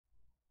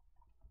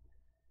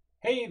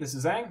Hey, this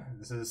is Zhang.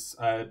 This is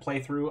a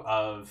playthrough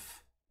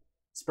of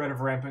Spread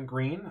of Rampant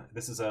Green.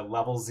 This is a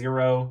level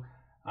 0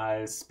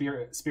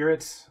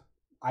 spirit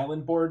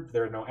island board.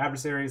 There are no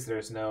adversaries.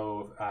 There's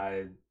no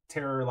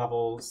terror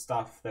level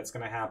stuff that's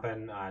going to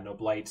happen. No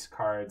blight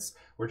cards.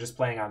 We're just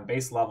playing on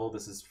base level.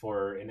 This is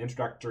for an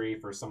introductory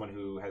for someone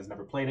who has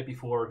never played it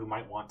before, who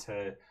might want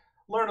to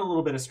learn a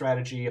little bit of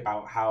strategy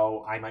about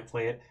how I might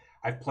play it.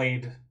 I've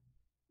played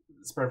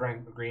Spread of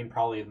Rampant Green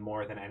probably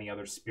more than any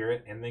other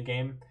spirit in the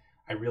game.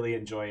 I really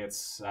enjoy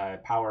its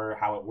power,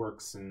 how it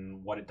works,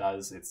 and what it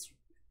does. It's,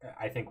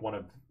 I think,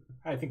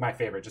 I think my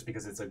favorite, just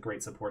because it's a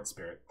great support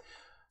spirit.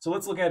 So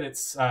let's look at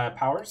its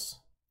powers.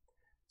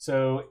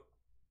 So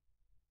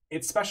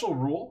its special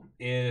rule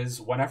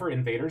is whenever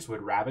invaders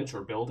would ravage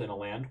or build in a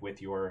land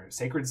with your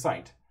sacred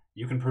site,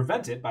 you can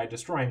prevent it by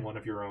destroying one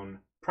of your own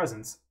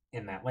presence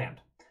in that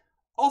land.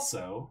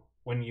 Also,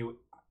 when you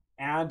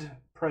add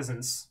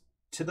presence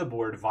to the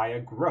board via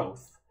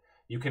growth,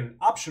 you can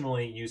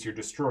optionally use your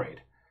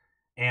destroyed.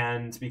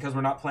 And because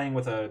we're not playing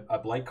with a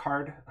blight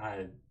card,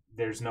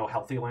 there's no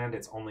healthy land,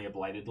 it's only a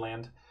blighted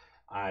land.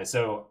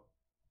 So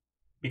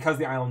because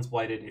the island's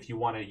blighted, if you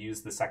want to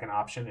use the second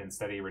option in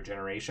steady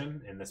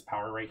regeneration in this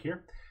power right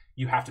here,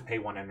 you have to pay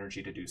 1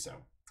 energy to do so.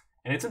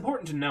 And it's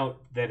important to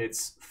note that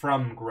it's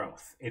from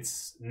growth.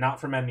 It's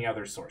not from any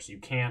other source. You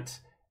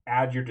can't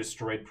add your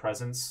destroyed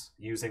presence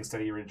using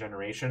steady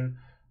regeneration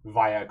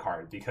via a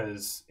card,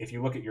 because if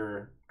you look at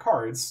your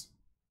cards,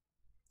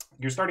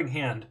 your starting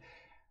hand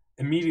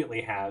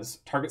immediately has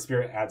target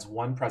spirit adds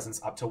 1 presence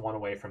up to 1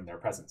 away from their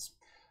presence.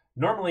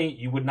 Normally,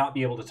 you would not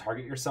be able to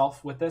target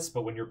yourself with this,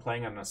 but when you're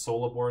playing on a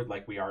solo board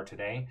like we are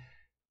today,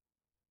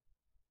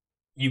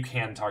 you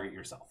can target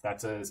yourself.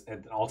 That's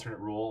an alternate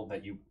rule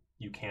that you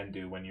can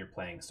do when you're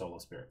playing solo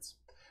spirits.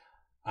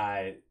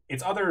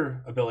 Its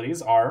other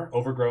abilities are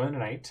Overgrow and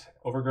Ignite.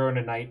 Overgrow and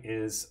Ignite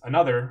is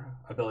another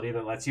ability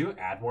that lets you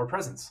add more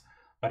presence.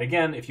 But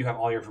again, if you have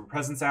all your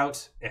presence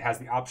out, it has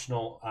the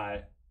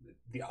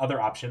other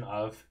option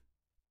of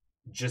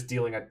just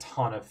dealing a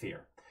ton of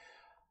fear.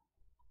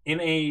 In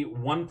a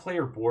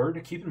 1-player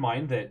board, keep in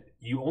mind that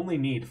you only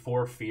need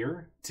 4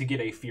 fear to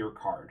get a fear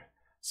card.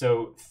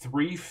 So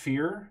 3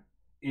 fear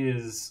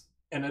is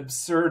an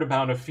absurd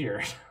amount of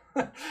fear.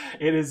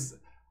 It is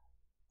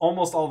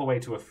almost all the way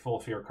to a full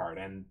fear card.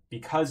 And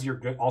because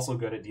you're also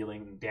good at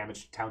dealing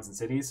damage to towns and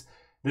cities,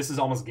 this is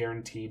almost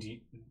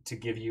guaranteed to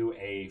give you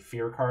a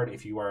fear card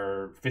if you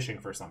are fishing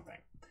for something.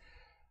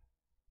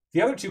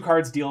 The other 2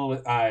 cards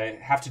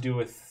have to do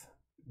with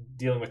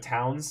dealing with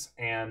towns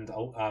and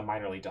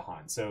minorly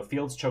Dahan. So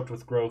Fields Choked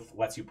with Growth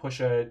lets you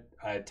push a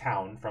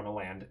town from a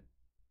land,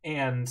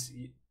 and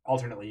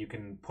alternately you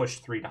can push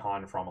 3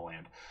 Dahan from a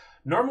land.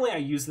 Normally I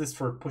use this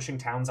for pushing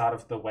towns out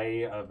of the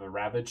way of a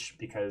ravage,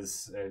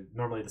 because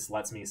normally this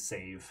lets me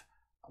save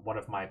one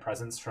of my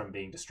presence from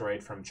being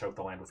destroyed from Choke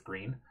the Land with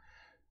Green.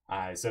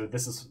 So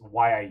this is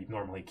why I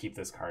normally keep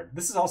this card.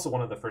 This is also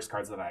one of the first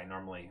cards that I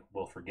normally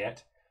will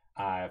forget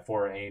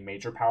for a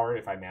major power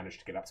if I manage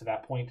to get up to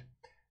that point,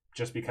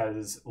 just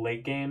because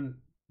late game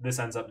this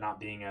ends up not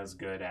being as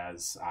good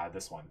as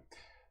this one.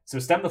 So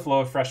Stem the Flow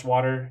of Fresh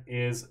Water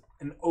is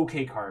an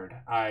okay card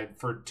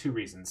for 2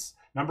 reasons.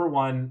 Number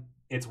 1,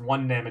 it's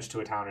 1 damage to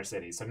a town or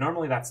city. So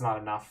normally that's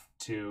not enough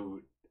to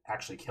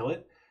actually kill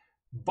it.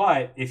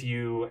 But if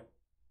you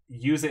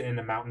use it in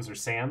the mountains or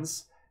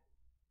sands,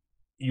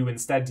 you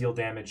instead deal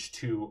damage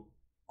to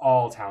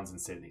all towns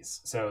and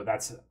cities. So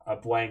that's a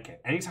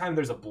blanket. Anytime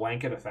there's a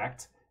blanket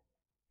effect,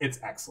 it's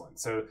excellent.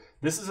 So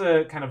this is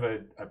a kind of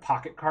a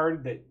pocket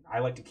card that I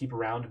like to keep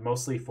around,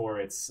 mostly for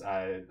its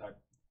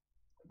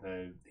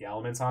the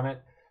elements on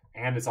it,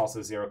 and it's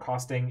also 0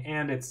 costing,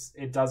 and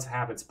it does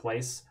have its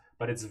place,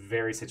 but it's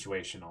very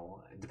situational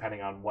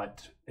depending on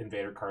what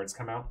invader cards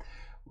come out.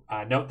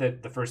 Note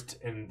that the first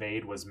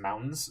invade was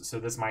mountains, so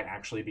this might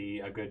actually be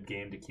a good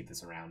game to keep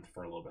this around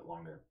for a little bit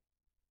longer.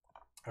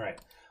 All right,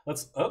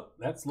 let's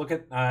look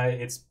at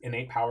its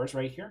innate powers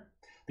right here.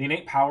 The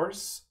innate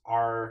powers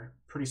are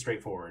pretty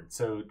straightforward.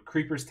 So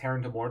Creepers Tear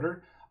into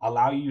Mortar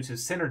allow you to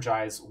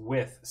synergize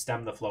with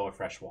Stem the Flow of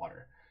Fresh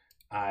Water.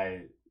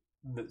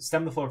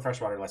 Stem the Flow of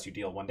Fresh Water lets you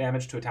deal 1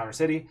 damage to a town or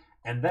city,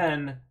 and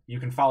then you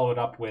can follow it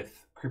up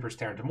with Creepers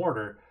Tear into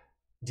Mortar,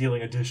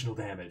 dealing additional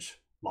damage,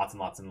 lots and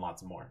lots and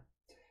lots more.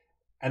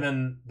 And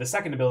then the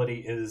second ability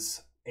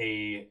is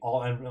a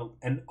all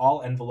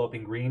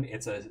enveloping green.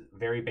 It's a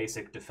very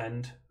basic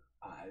defend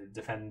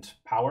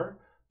power,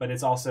 but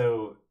it's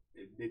also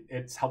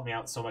it's helped me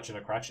out so much in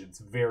a crutch. It's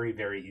very,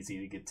 very easy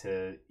to get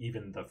to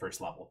even the first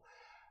level,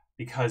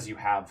 because you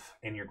have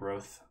in your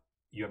growth,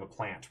 you have a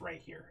plant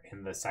right here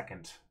in the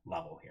second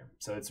level here.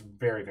 So it's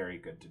very, very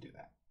good to do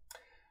that.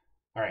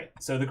 All right,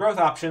 so the growth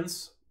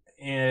options,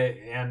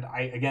 and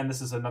again,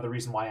 this is another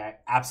reason why I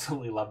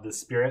absolutely love this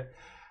spirit.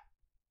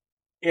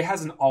 It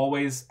has an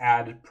always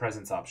add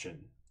presence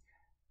option.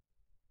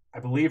 I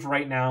believe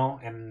right now,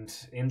 and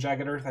in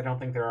Jagged Earth, I don't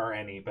think there are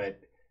any,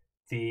 but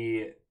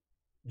the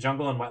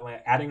jungle and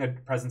wetland, adding a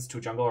presence to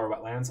a jungle or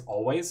wetlands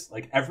always,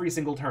 like every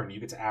single turn, you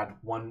get to add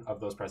one of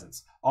those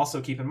presents.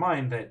 Also, keep in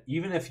mind that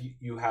even if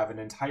you have an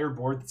entire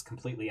board that's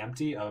completely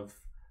empty of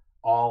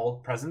all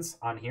presents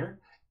on here,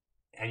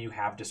 and you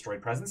have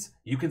destroyed presents,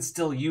 you can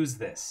still use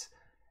this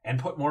and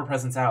put more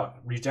presents out,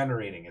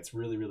 regenerating. It's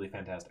really, really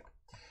fantastic.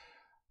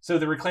 So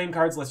the reclaim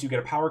cards lets you get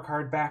a power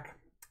card back.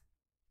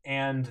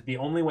 And the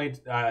only way,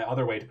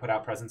 other way to put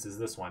out presents is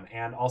this one.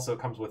 And also it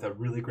comes with a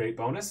really great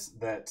bonus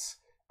that,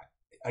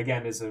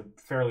 again, is a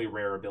fairly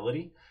rare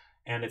ability.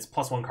 And it's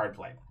 +1 card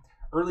play.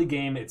 Early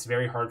game, it's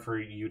very hard for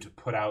you to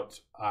put out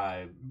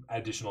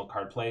additional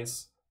card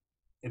plays.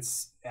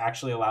 It's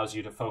actually allows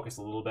you to focus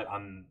a little bit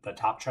on the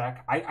top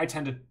track. I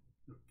tend to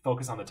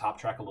focus on the top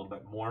track a little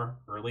bit more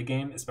early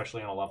game,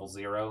 especially on a level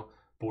 0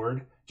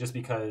 board, just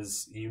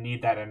because you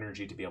need that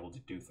energy to be able to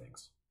do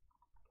things.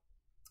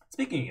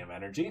 Speaking of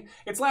energy,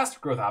 its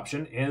last growth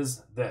option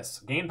is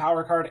this: gain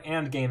power card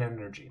and gain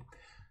energy.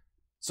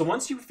 So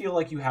once you feel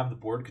like you have the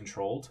board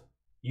controlled,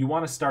 you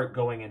want to start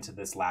going into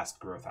this last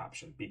growth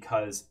option,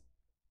 because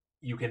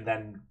you can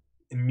then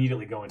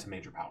immediately go into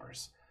major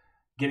powers.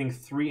 Getting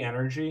 3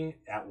 energy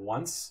at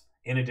once,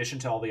 in addition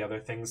to all the other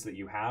things that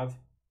you have,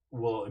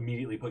 will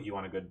immediately put you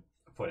on a good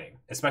footing.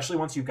 Especially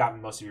once you've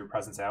gotten most of your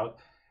presents out,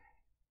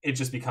 it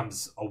just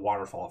becomes a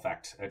waterfall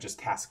effect, just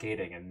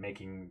cascading and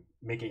making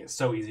it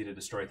so easy to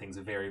destroy things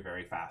very,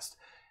 very fast.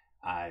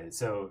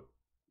 So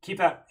keep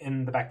that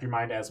in the back of your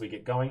mind as we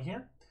get going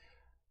here.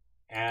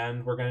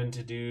 And we're going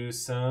to do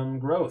some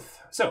growth.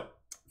 So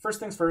first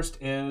things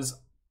first is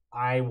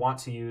I want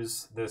to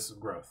use this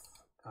growth,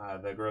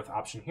 the growth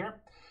option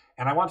here.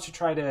 And I want to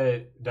try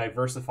to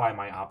diversify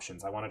my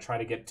options. I want to try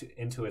to get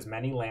into as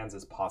many lands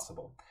as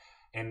possible.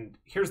 And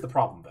here's the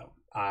problem, though.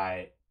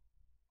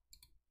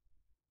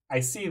 I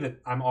see that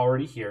I'm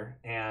already here,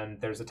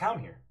 and there's a town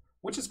here,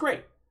 which is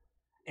great.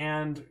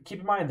 And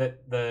keep in mind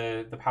that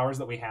the powers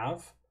that we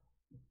have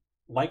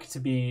like to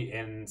be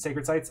in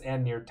sacred sites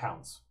and near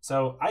towns.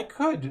 So I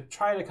could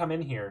try to come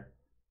in here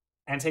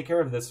and take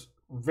care of this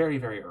very,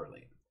 very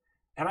early.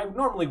 And I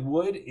normally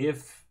would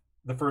if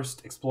the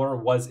first explorer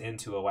was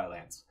into a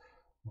wetlands.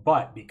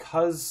 But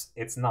because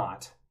it's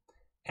not,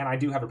 and I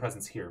do have a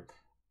presence here,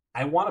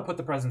 I want to put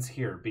the presence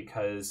here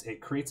because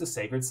it creates a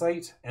sacred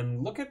site.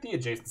 And look at the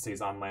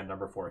adjacencies on land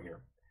number 4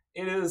 here.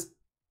 It is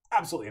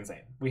absolutely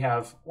insane. We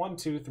have 1,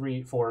 2,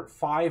 3, 4,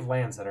 5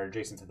 lands that are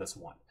adjacent to this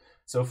one.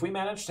 So if we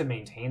manage to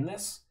maintain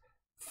this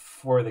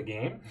for the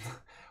game,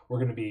 we're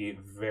going to be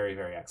very,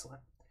 very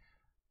excellent.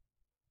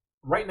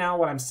 Right now,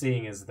 what I'm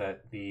seeing is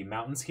that the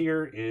mountains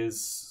here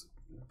is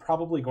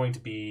probably going to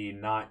be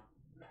not...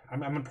 I'm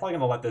probably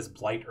going to let this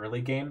blight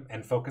early game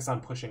and focus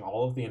on pushing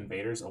all of the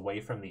invaders away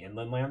from the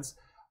inland lands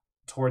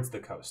towards the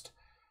coast.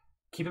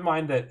 Keep in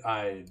mind that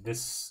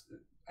this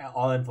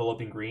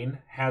all-enveloping green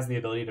has the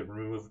ability to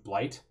remove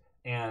blight,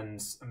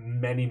 and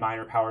many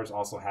minor powers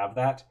also have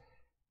that.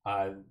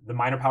 The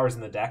minor powers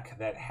in the deck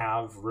that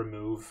have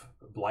remove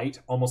blight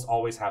almost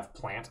always have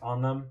plant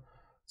on them,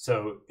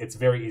 so it's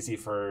very easy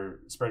for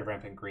Spread of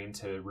Rampant Green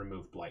to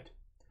remove blight.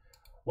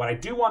 What I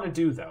do want to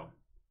do, though,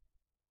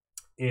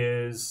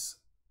 is...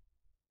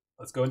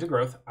 let's go into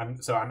growth. I'm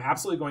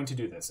absolutely going to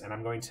do this, and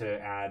I'm going to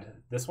add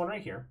this one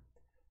right here,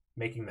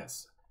 making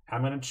this.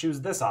 I'm going to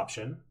choose this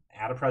option,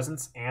 add a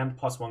presence and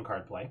 +1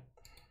 card play.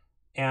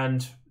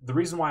 And the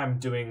reason why I'm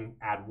doing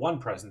add 1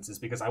 presence is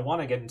because I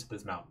want to get into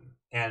this mountain.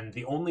 And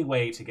the only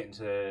way to get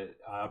into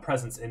a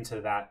presence into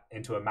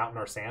a mountain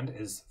or sand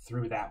is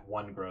through that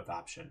 1 growth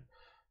option,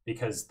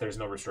 because there's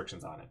no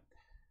restrictions on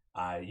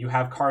it. You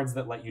have cards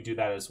that let you do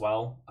that as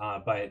well,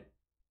 but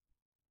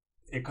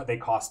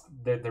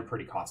they're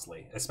pretty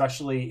costly,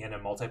 especially in a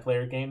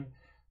multiplayer game.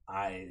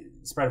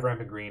 Spread of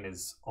Rampant Green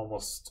is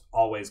almost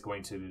always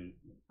going to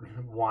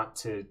want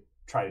to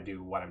try to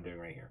do what I'm doing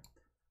right here.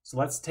 So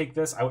let's take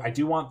this. I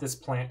do want this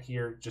plant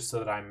here just so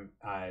that I'm...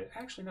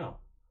 actually, no.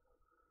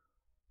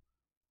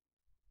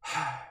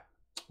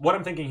 What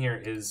I'm thinking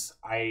here is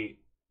I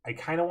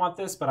kind of want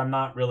this, but I'm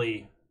not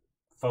really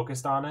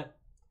focused on it,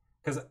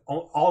 because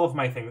all of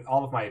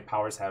my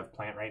powers have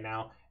plant right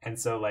now, and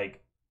so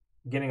like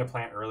getting a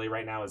plant early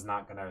right now is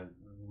not going to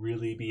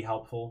really be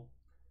helpful.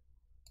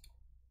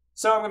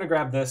 So I'm going to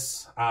grab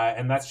this,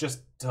 and that's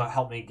just to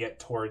help me get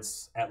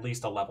towards at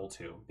least a level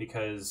 2,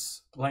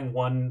 because playing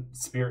 1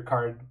 spirit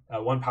card,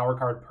 1 power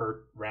card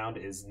per round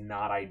is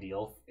not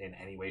ideal in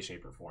any way,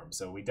 shape, or form.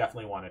 So we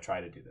definitely want to try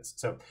to do this.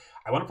 So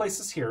I want to place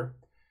this here,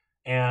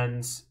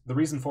 and the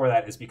reason for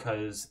that is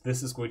because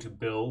this is going to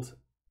build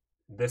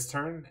this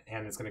turn,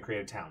 and it's going to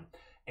create a town.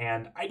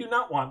 And I do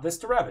not want this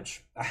to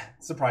ravage,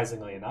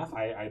 surprisingly enough.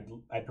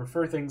 I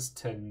prefer things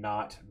to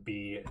not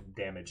be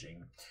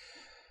damaging.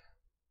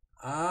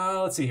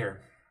 Let's see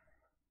here.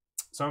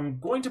 So I'm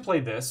going to play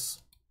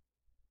this,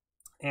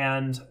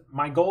 and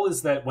my goal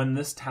is that when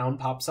this town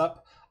pops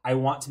up, I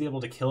want to be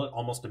able to kill it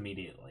almost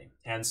immediately.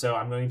 And so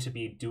I'm going to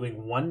be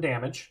doing 1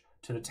 damage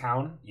to the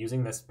town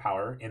using this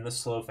power in the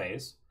slow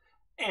phase,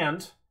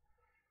 and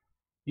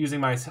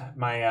using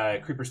my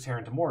Creeper's Tear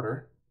into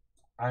Mortar,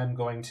 I'm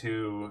going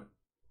to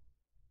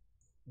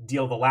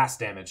deal the last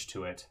damage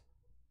to it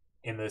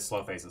in the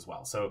slow phase as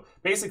well. So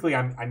basically,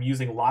 I'm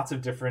using lots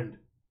of different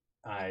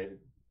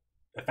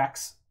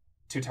effects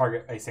to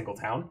target a single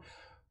town.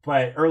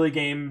 But early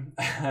game,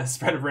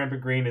 spread of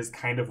Rampant Green is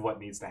kind of what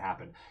needs to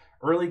happen.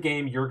 Early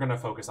game, you're going to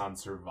focus on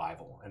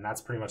survival, and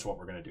that's pretty much what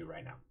we're going to do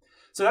right now.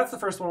 So that's the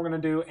first one we're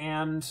going to do,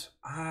 and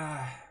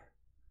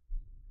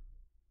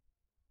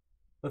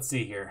let's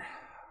see here.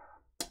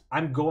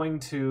 I'm going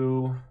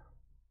to...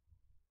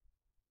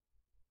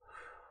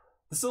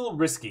 This is a little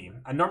risky.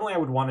 Normally I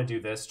would want to do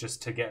this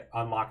just to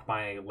unlock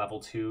my level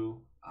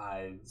 2,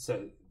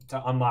 so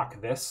to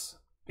unlock this,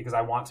 because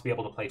I want to be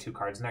able to play 2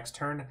 cards next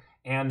turn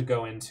and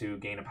go into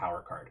gain a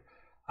power card.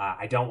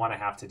 I don't want to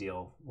have to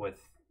deal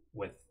with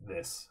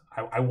this.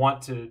 I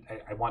want to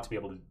be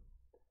able to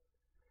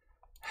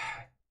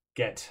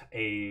get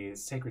a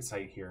sacred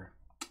site here.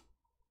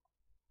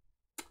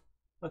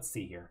 Let's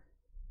see here.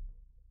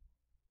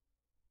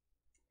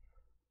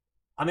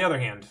 On the other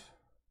hand,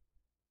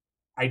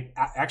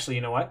 actually,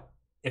 you know what?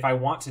 If I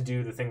want to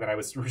do the thing that I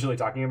was originally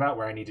talking about,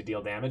 where I need to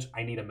deal damage,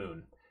 I need a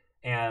moon.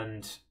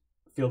 And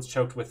Fields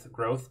Choked with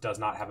Growth does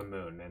not have a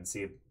moon. And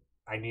see,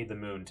 I need the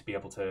moon to be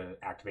able to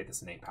activate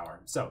this innate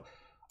power. So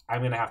I'm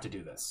going to have to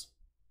do this.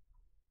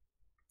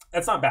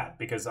 That's not bad,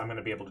 because I'm going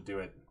to be able to do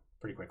it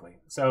pretty quickly.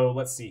 So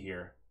let's see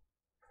here.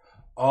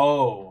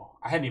 Oh,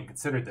 I hadn't even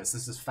considered this.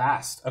 This is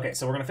fast. Okay,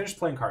 so we're going to finish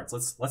playing cards.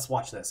 Let's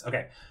watch this.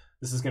 Okay,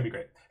 this is going to be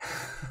great.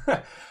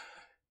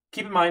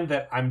 Keep in mind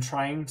that I'm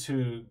trying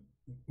to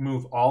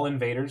move all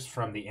invaders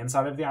from the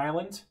inside of the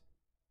island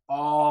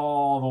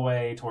all the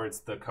way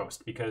towards the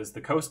coast, because the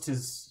coast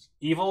is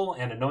evil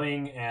and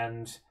annoying,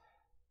 and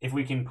if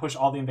we can push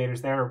all the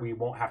invaders there, we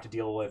won't have to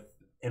deal with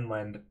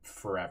inland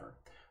forever.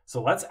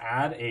 So let's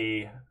add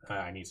a...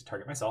 I need to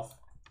target myself.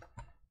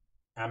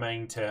 I'm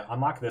going to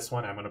unlock this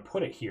one. I'm going to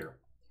put it here.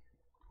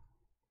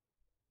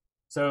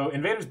 So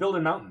invaders build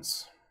in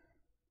mountains.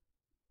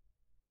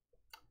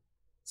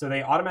 So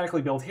they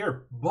automatically build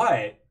here,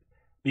 but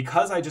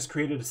because I just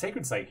created a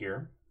sacred site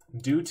here,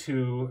 due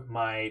to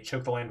my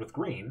Choke the Land with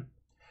Green,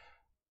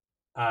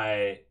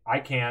 I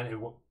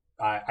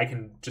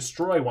can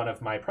destroy one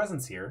of my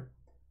presents here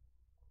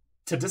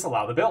to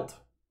disallow the build.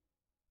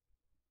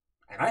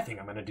 And I think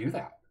I'm going to do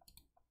that.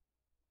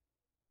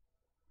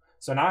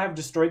 So now I have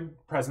destroyed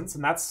presents,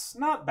 and that's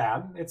not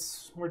bad.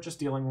 We're just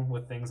dealing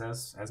with things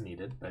as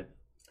needed, but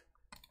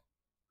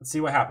let's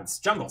see what happens.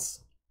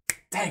 Jungles.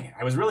 Dang it,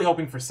 I was really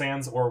hoping for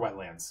sands or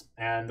wetlands.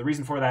 And the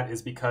reason for that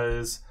is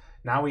because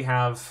now we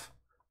have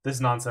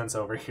this nonsense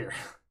over here.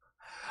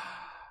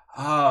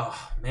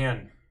 Oh,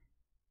 man.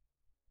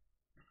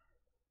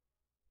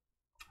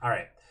 All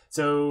right,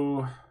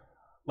 so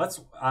let's,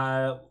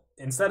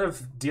 instead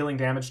of dealing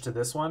damage to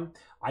this one,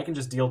 I can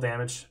just deal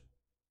damage.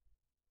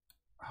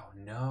 Oh,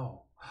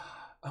 no.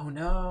 Oh,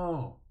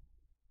 no.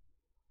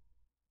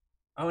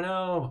 Oh,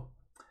 no.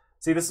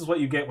 See, this is what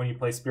you get when you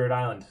play Spirit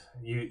Island.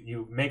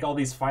 You make all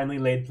these finely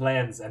laid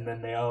plans, and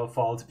then they all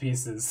fall to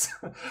pieces.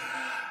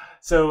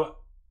 So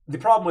the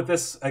problem with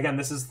this, again,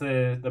 this is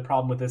the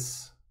problem with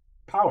this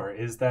power,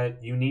 is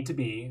that you need to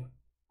be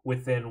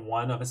within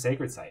one of a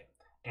sacred site.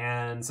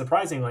 And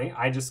surprisingly,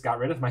 I just got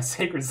rid of my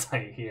sacred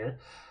site here,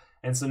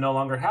 and so no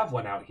longer have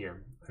one out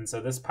here. And so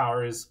this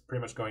power is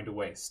pretty much going to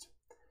waste.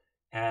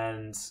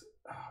 And,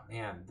 oh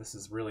man, this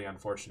is really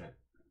unfortunate.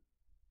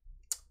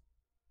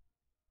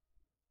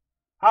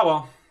 Oh,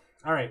 well.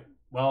 All right.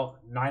 Well,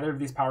 neither of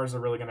these powers are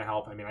really going to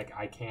help. I mean,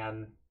 I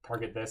can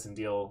target this and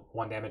deal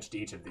 1 damage to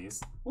each of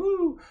these.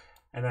 Woo!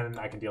 And then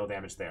I can deal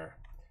damage there.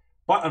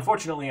 But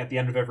unfortunately, at the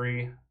end of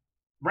every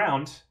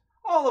round,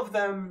 all of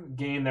them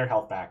gain their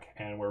health back,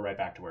 and we're right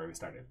back to where we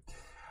started.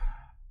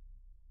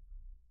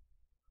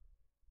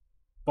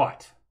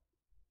 But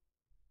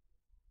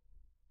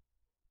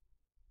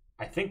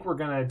I think we're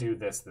going to do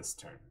this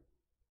turn.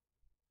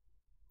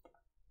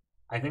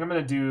 I think I'm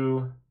going to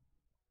do...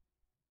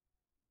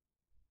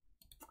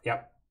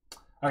 Yep.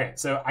 Okay,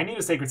 so I need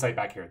a sacred site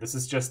back here. This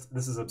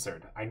is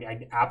absurd.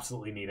 I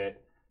absolutely need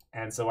it.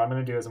 And so what I'm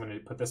going to do is I'm going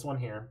to put this one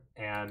here,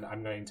 and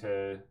I'm going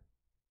to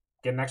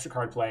get an extra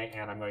card play,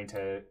 and I'm going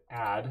to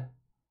add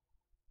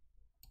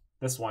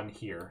this one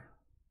here,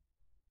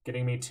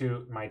 getting me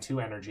to my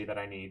 2 energy that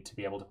I need to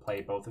be able to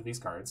play both of these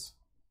cards.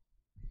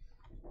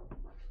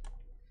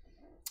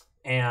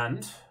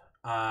 And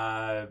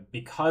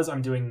because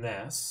I'm doing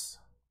this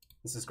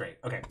is great.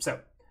 Okay, so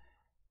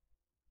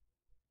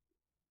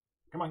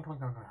come on.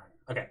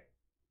 Okay,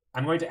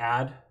 I'm going to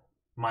add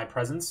my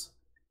presence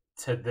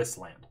to this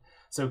land.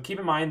 So keep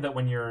in mind that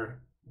when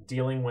you're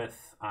dealing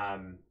with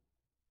when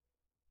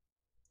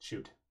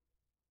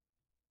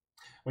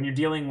you're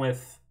dealing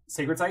with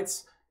sacred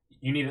sites,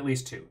 you need at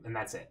least 2, and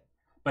that's it.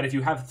 But if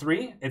you have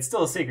 3, it's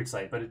still a sacred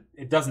site, but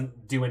it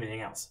doesn't do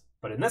anything else.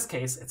 But in this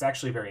case, it's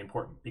actually very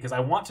important, because I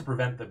want to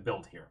prevent the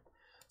build here.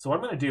 So what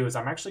I'm going to do is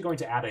I'm actually going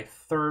to add a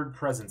 3rd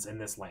presence in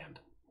this land.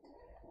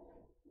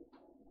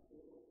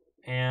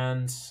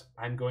 And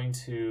I'm going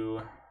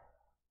to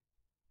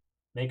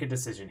make a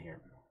decision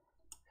here.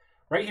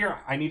 Right here,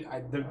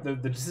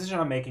 the decision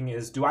I'm making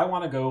is, do I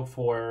want to go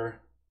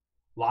for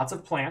lots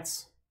of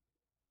plants,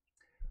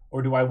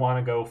 or do I want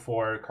to go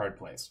for card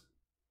plays?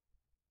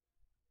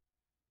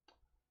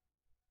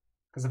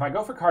 Because if I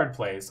go for card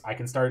plays, I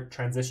can start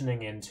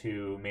transitioning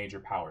into major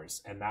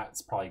powers, and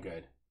that's probably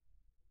good.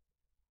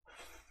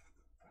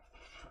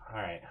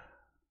 All right.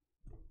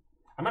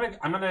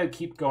 I'm gonna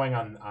keep going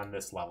on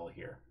this level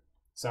here.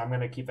 So I'm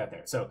gonna keep that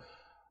there. So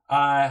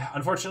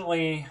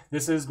unfortunately,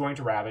 this is going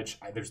to Ravage.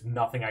 There's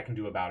nothing I can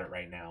do about it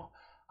right now.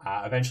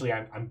 Eventually,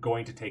 I'm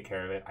going to take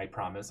care of it. I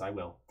promise I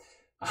will.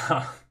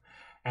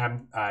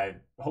 And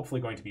I'm hopefully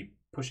going to be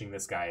pushing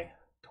this guy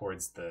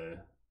towards the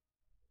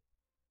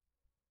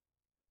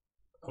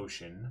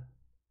ocean.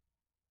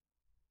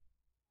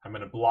 I'm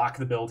going to block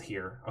the build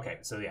here. Okay,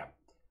 so yeah.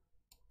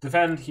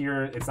 Defend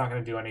here. It's not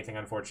going to do anything,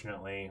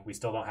 unfortunately. We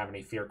still don't have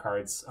any fear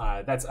cards.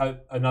 That's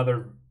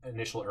another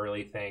initial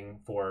early thing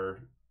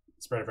for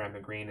Spread of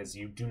Rampant Green is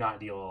you do not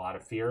deal a lot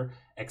of fear,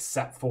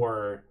 except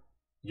for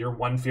your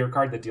 1 fear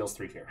card that deals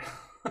 3 fear.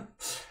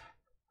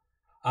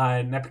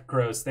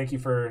 Nepicros, thank you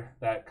for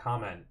that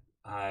comment.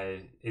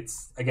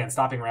 It's, again,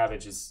 stopping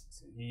Ravage is...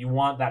 You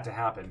want that to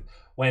happen.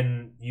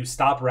 When you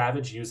stop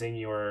Ravage using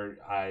your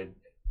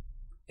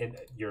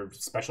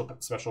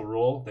special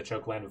rule, the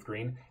Choke Land with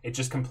Green, it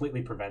just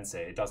completely prevents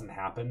it. It doesn't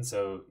happen,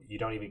 so you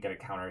don't even get a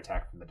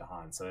counterattack from the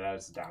Dahan. So that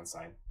is a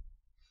downside.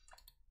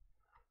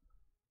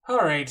 All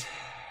right.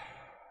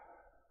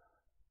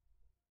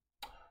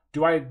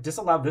 Do I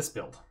disallow this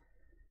build?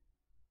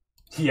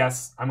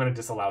 Yes, I'm going to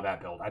disallow that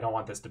build. I don't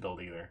want this to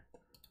build either.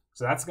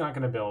 So that's not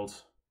going to build.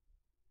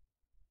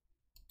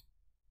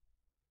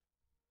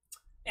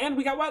 And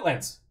we got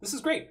wetlands. This is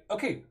great.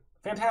 Okay,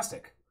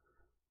 fantastic.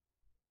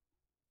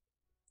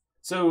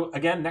 So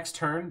again, next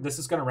turn, this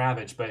is going to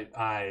Ravage, but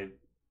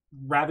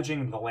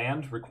ravaging the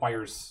land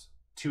requires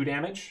 2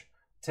 damage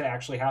to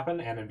actually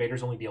happen, and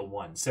invaders only deal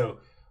 1. So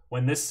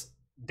when this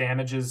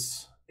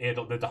damages, the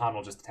Dahan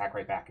will just attack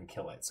right back and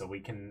kill it. So we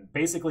can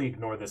basically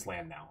ignore this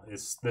land now.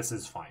 This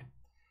is fine.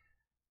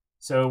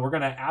 So we're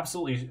going to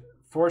absolutely,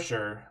 for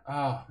sure...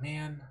 Oh,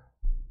 man.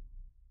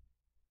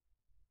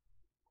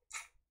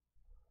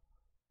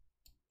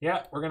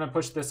 Yeah, we're going to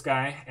push this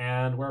guy,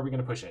 and where are we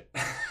going to push it?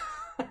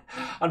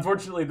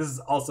 Unfortunately, this is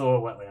also a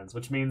wetlands,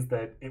 which means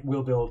that it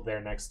will build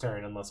there next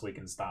turn unless we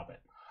can stop it.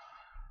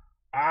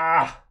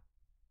 Ah!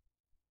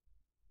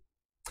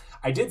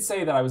 I did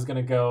say that I was going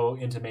to go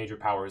into major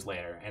powers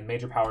later, and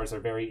major powers are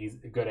very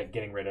good at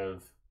getting rid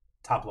of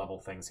top-level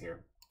things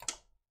here.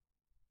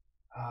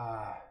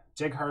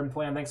 Jig Harden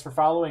Plan, thanks for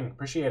following.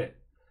 Appreciate it.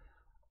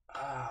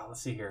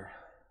 Let's see here.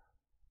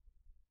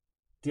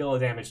 Deal a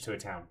damage to a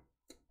town.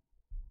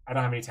 I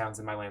don't have any towns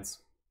in my lands.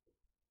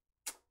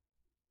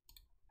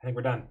 I think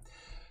we're done.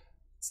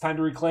 It's time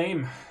to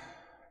reclaim.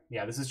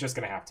 Yeah, this is just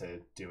going to have to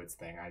do its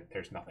thing.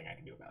 There's nothing I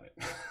can do about it.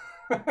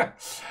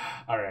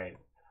 All right.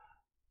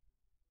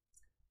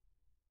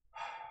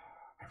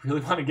 I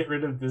really want to get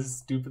rid of this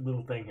stupid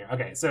little thing here.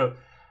 Okay, so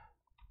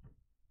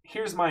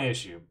here's my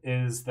issue,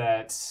 is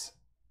that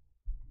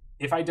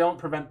if I don't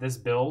prevent this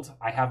build,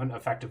 I haven't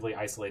effectively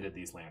isolated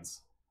these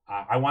lands.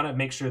 I want to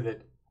make sure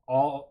that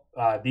all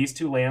these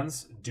 2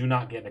 lands do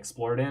not get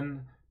explored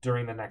in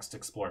during the next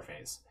explore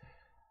phase.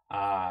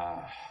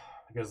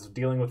 Because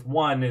dealing with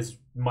 1 is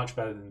much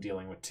better than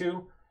dealing with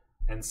 2.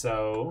 And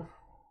so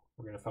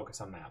we're going to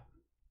focus on that.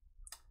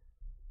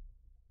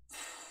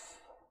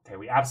 Okay,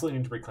 we absolutely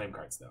need to reclaim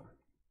cards, though.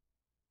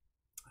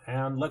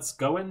 And let's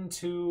go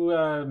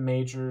into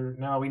major...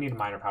 No, we need a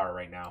minor power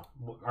right now.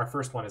 Our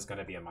first one is going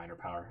to be a minor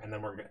power. And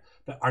then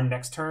our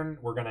next turn,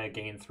 we're going to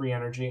gain 3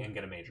 energy and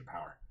get a major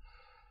power.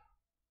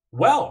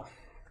 Well,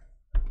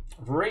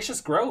 Voracious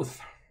Growth.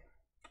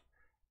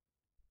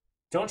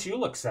 Don't you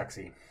look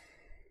sexy?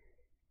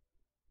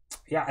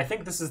 Yeah, I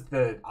think this is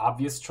the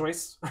obvious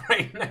choice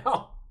right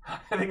now.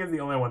 I think it's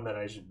the only one that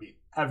I should be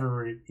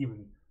ever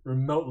even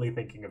remotely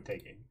thinking of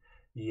taking.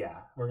 Yeah,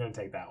 we're going to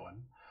take that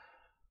one.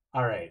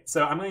 All right,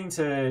 so I'm going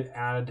to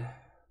add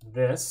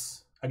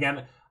this.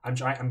 Again, I'm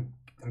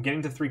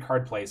getting to 3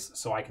 card plays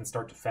so I can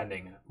start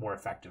defending more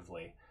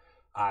effectively.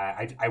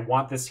 I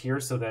want this here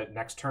so that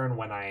next turn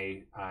when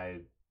I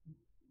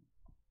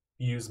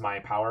use my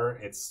power,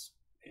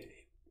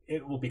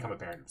 it will become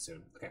apparent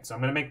soon. Okay, so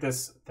I'm going to make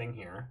this thing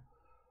here.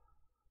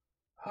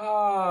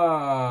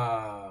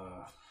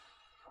 All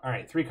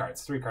right, 3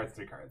 cards, 3 cards,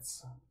 3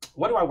 cards.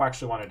 What do I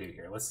actually want to do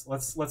here?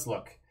 Let's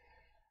look.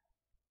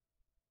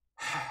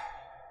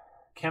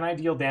 Can I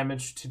deal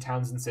damage to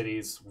towns and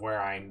cities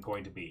where I'm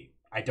going to be?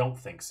 I don't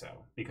think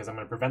so, because I'm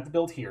going to prevent the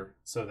build here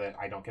so that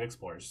I don't get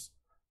explorers.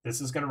 This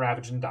is going to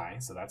ravage and die,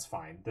 so that's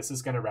fine. This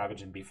is going to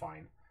ravage and be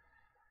fine.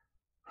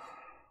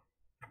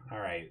 All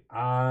right.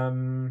 Are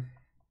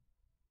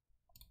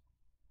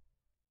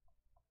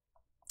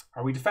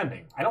we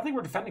defending? I don't think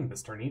we're defending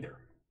this turn either.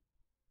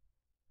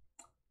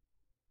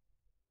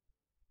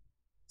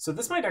 So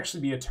this might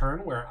actually be a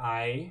turn where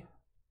I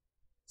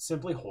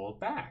simply hold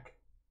back.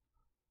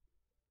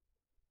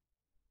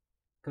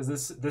 Because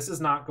this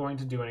is not going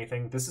to do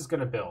anything. This is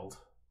going to build.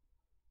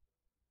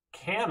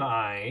 Can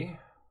I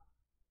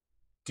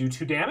Do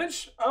 2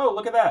 damage? Oh,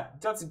 look at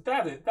that.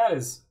 That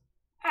is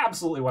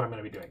absolutely what I'm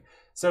going to be doing.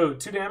 So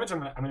 2 damage, I'm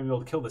going to be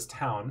able to kill this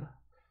town,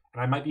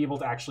 and I might be able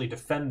to actually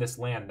defend this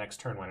land next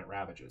turn when it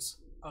ravages.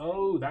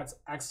 Oh, that's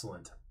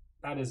excellent.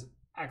 That is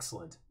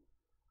excellent.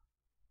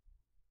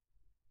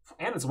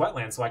 And it's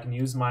wetland, so I can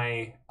use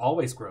my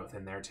always growth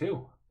in there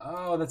too.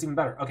 Oh, that's even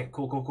better. Okay,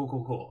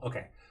 cool.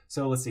 Okay,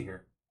 so let's see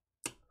here.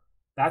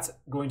 That's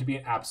going to be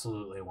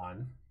absolutely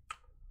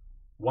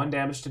 1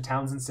 damage to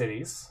towns and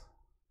cities.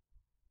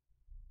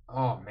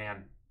 Oh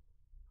man.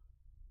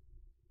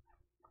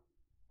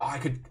 Oh, I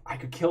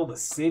could kill the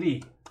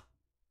city.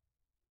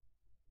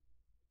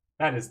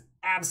 That is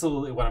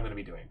absolutely what I'm going to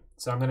be doing.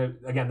 So I'm going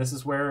to, again, this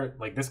is where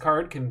like this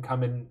card can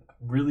come in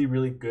really,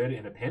 really good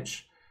in a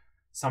pinch.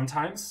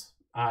 Sometimes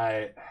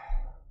I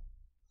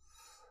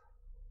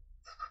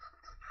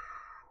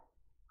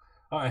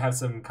have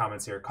some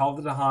comments here. Call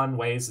of the Dahan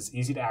Ways is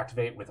easy to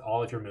activate with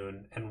all of your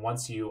moon, and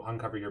once you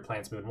uncover your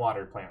plant's moon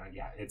water plant,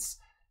 yeah, it's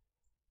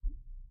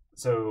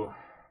so.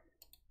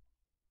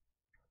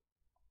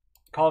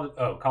 Call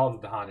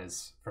of the Dahan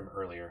is from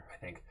earlier, I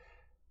think.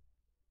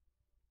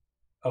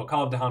 Oh,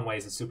 Call of Dahan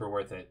Ways is super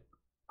worth it.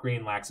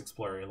 Green lacks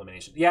Explorer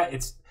Elimination. Yeah,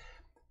 it's.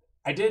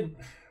 I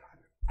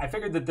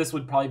figured that this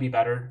would probably be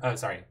better.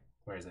 Sorry,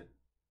 where is it?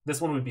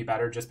 This one would be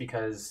better just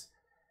because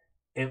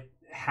it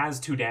has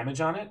 2 damage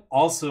on it.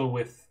 Also,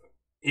 with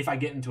if I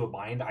get into a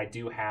bind, I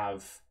do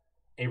have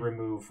a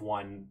remove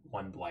 1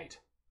 Blight.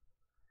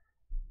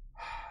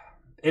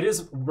 It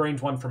is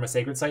range 1 from a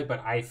Sacred Site, but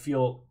I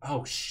feel,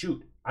 oh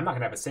shoot, I'm not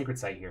gonna have a Sacred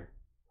Site here.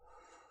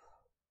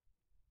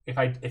 If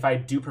I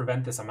do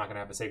prevent this, I'm not gonna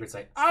have a Sacred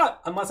Site.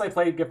 Unless I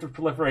play Gift of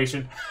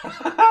Proliferation.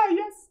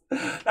 Yes,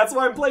 that's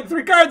why I'm playing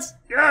 3 cards.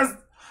 Yes.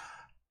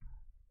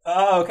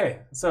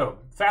 Okay, so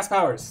fast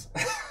powers.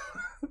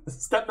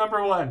 Step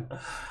number 1.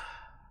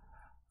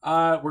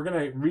 We're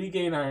gonna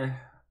regain our.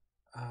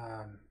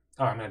 I'm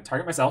gonna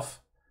target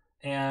myself,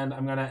 and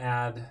I'm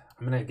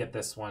gonna get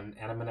this one,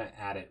 and I'm gonna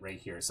add it right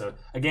here. So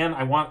again,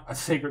 I want a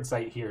Sacred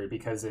Site here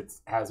because it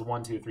has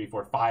 1, 2, 3,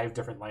 4, 5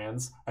 different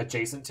lands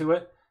adjacent to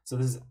it. So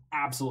this is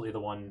absolutely the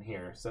one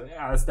here. So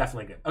yeah, that's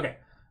definitely good. Okay.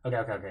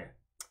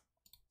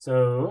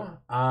 So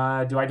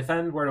do I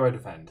defend? Where do I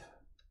defend?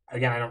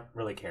 Again, I don't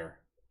really care.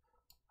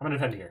 I'm gonna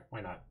defend here.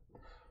 Why not?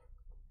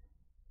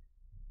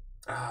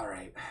 All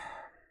right.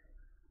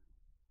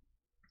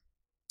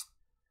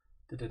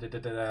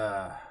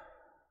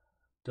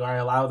 Do I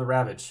allow the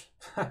Ravage?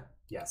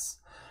 Yes.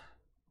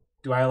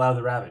 Do I allow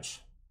the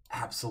Ravage?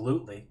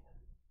 Absolutely.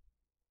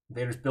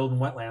 Invaders build in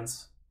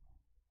wetlands.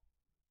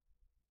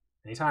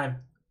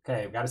 Anytime.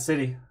 Okay, I've got a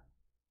city. I'm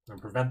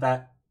gonna prevent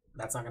that.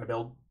 That's not gonna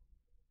build.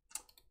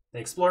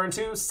 They explore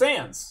into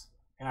sands.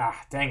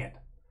 Dang it.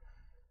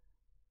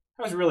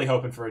 I was really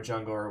hoping for a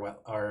jungle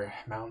or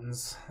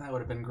mountains. That would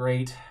have been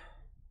great.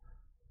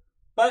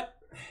 But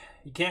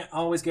you can't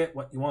always get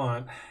what you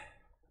want.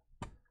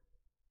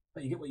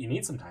 But you get what you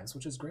need sometimes,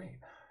 which is great.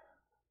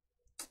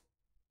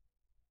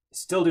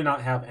 Still do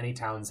not have any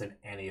towns in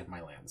any of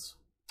my lands.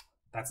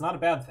 That's not a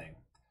bad thing.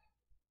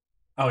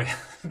 Oh yeah,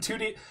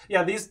 2D.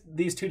 Yeah, these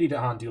 2D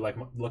Dahan do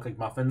look like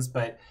muffins,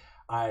 but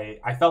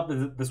I felt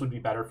that this would be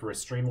better for a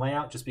stream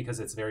layout just because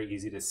it's very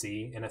easy to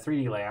see. In a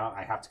 3D layout,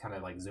 I have to kind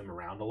of like zoom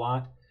around a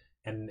lot,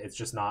 and it's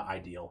just not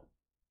ideal.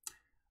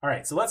 All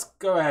right, so let's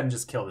go ahead and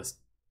just kill this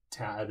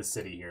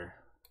city here.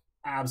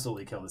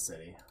 Absolutely kill the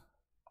city.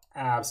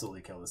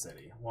 Absolutely kill the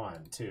city.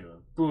 1,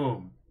 2,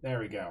 boom. There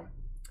we go.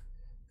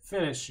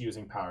 Finish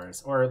using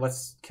powers. Or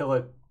let's kill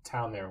a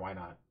town there. Why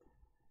not?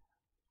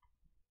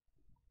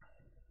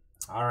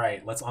 All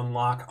right, let's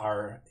unlock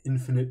our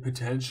infinite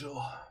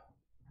potential.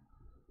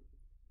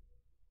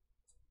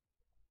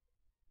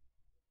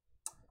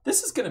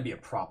 This is going to be a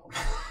problem.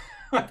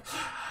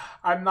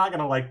 I'm not going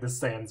to like the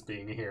sands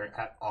being here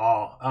at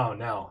all. Oh,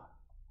 no.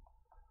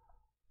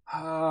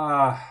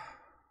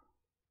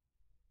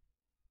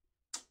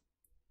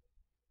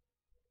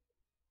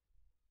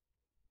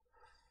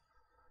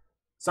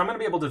 So I'm going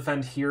to be able to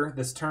defend here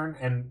this turn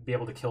and be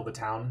able to kill the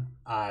town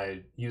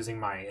using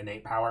my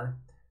innate power.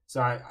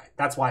 So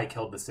that's why I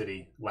killed the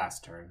city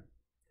last turn.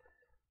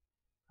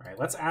 All right,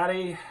 let's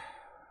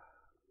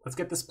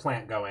get this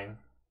plant going.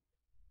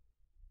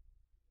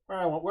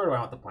 Where do I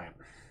want the plant?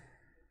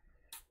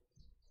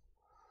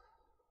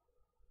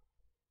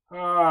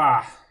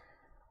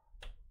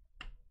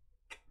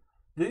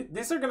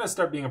 These are going to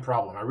start being a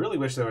problem. I really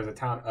wish there was a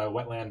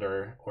wetland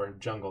or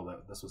jungle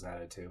that this was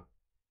added to.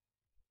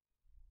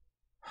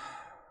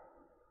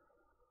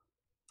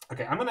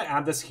 Okay, I'm going to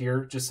add this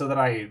here just so that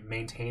I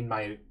maintain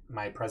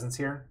my presence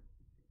here.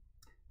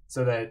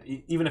 So that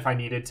even if I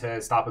needed to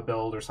stop a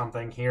build or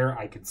something here,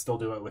 I could still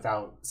do it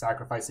without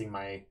sacrificing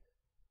my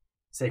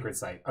Sacred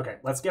Site. Okay,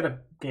 let's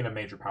gain a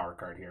major power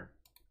card here.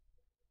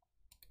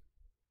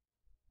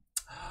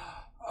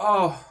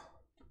 Oh,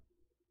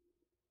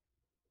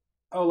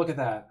 look at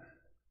that.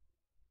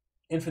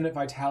 Infinite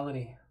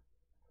Vitality.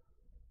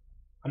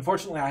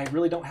 Unfortunately, I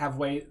really don't have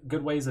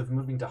good ways of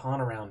moving Dahan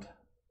around.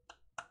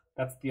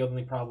 That's the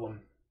only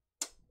problem.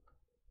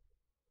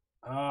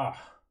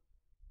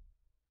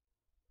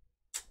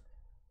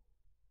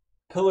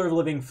 Pillar of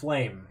Living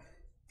Flame.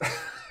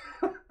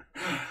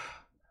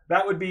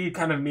 That would be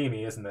kind of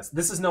memey, isn't this?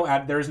 This is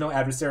there is no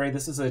adversary.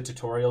 This is a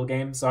tutorial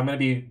game, so I'm going to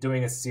be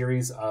doing a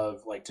series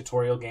of like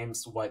tutorial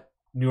games, what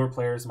newer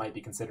players might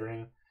be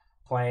considering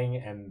playing,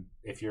 and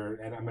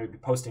I'm going to be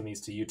posting these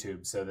to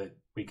YouTube so that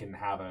we can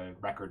have a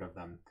record of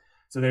them.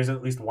 So there's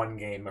at least one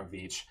game of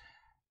each.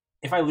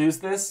 If I lose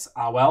this,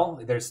 well,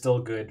 there's still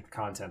good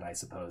content, I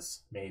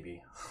suppose.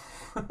 Maybe.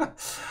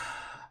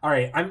 All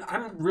right,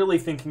 I'm really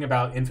thinking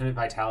about Infinite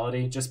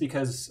Vitality just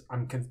because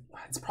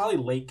it's probably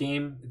late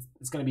game.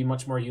 It's going to be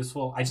much more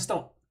useful. I just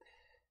don't.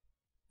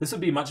 This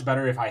would be much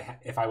better if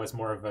I was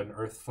more of an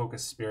Earth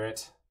focused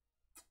spirit.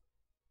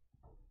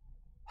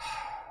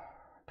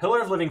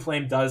 Pillar of Living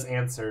Flame does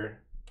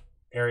answer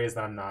areas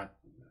that I'm not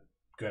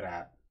good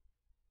at,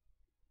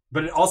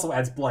 but it also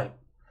adds Blight.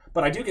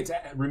 But I do get to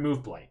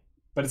remove Blight,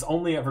 but it's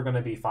only ever going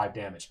to be 5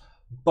 damage.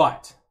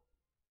 But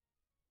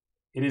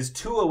it is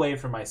 2 away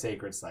from my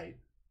Sacred Site.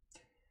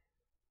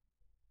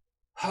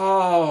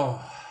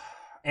 Oh,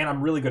 and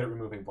I'm really good at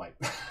removing Blight.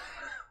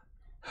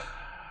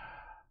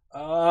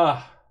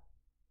 The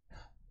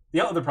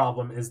other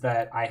problem is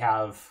that I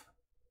have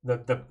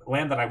the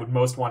land that I would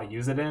most want to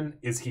use it in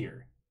is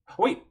here.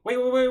 Wait.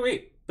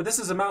 But this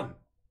is a mountain.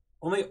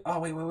 Wait.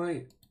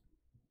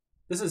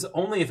 This is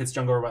only if it's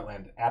jungle or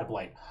wetland. Add a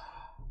Blight.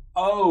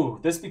 Oh,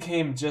 this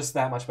became just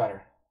that much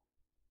better.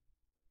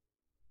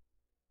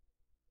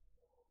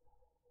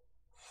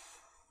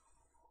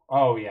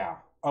 Oh, yeah.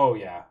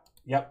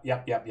 Yep.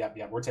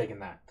 We're taking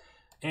that.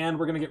 And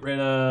we're going to get rid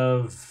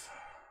of...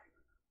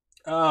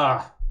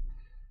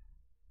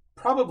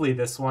 probably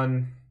this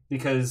one,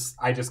 because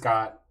I just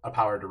got a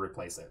power to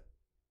replace it.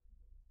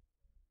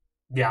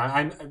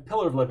 Yeah,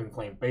 Pillar of Living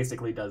Flame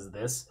basically does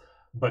this,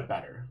 but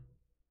better.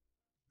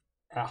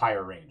 At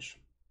higher range.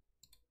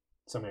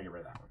 So I'm going to get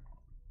rid of that one.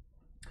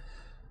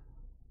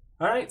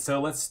 Alright, so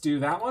let's do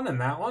that one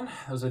and that one.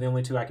 Those are the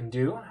only 2 I can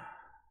do.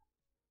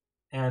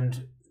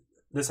 And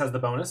this has the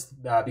bonus.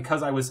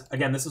 Because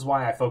this is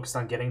why I focused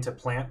on getting to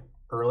plant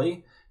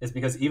early, is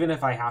because even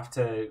if I have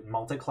to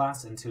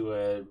multi-class into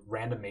a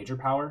random major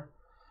power,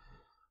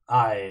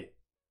 I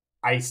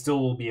still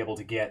will be able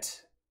to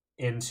get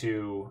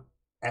into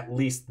at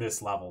least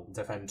this level,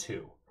 defend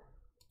 2.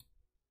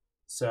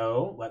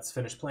 So let's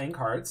finish playing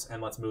cards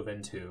and let's move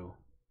into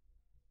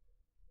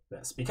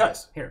this.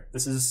 Because here,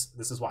 this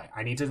is why.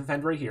 I need to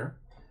defend right here.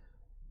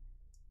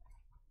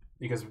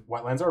 Because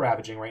wetlands are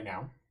ravaging right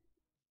now.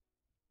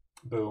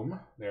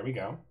 Boom. There we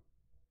go.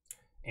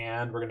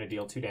 And we're going to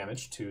deal 2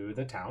 damage to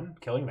the town,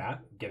 killing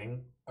that,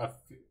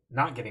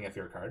 not getting a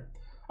fear card.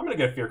 I'm going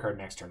to get a fear card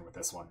next turn with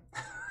this one.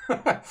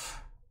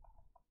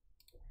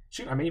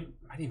 Shoot, I might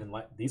even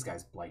let these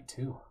guys blight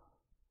too.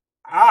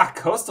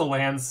 Coastal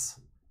lands.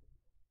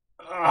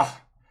 Ugh.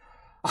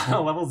 On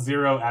a level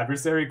 0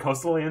 adversary,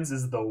 coastal lands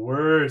is the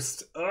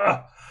worst.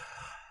 Ugh.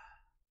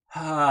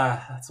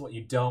 That's what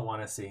you don't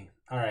want to see.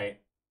 All right.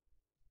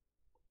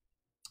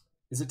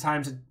 Is it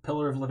time to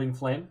Pillar of Living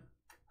Flame?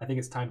 I think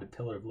it's time to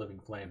Pillar of Living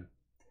Flame.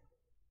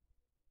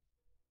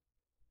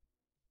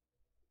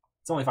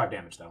 It's only 5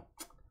 damage, though.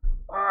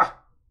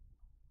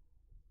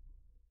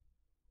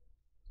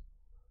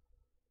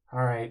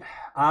 All right.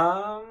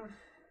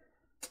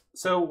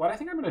 So what I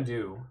think I'm going to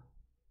do,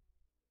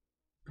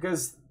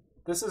 because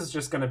this is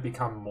just going to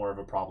become more of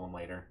a problem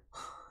later,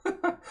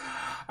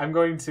 I'm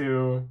going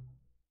to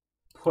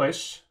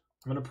push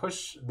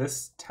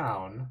this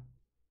town.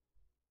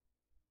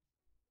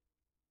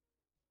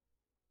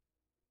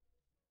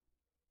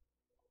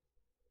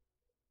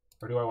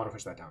 Or do I want to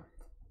push that down?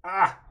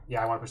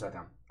 Yeah, I want to push that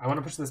down. I want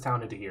to push this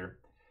town into here.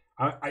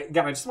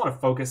 Again, I just want to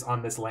focus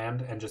on this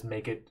land and just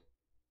make it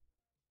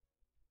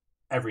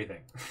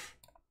everything.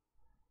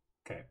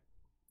 Okay.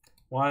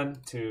 1,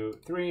 2,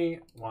 3.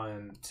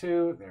 1,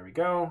 2. There we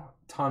go.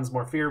 Tons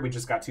more fear. We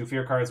just got 2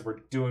 fear cards. We're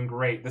doing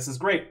great. This is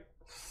great.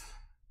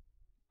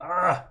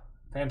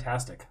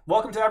 Fantastic.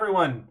 Welcome to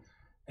everyone.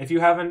 If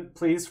you haven't,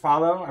 please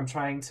follow.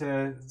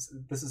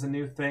 This is a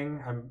new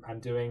thing.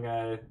 I'm doing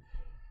a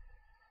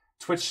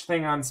Twitch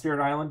thing on Spirit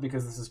Island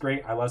because this is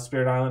great. I love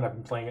Spirit Island. I've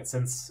been playing it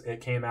since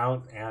it came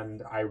out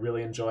and I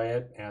really enjoy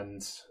it.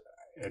 And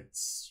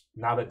it's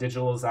now that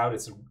digital is out,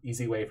 it's an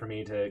easy way for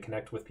me to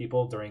connect with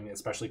people during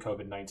especially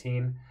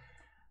COVID-19.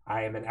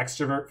 I am an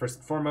extrovert first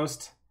and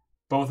foremost.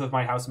 Both of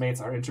my housemates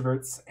are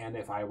introverts, and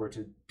if I were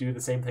to do the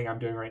same thing I'm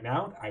doing right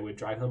now, I would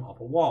drive them up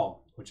a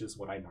wall, which is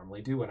what I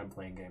normally do when I'm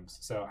playing games.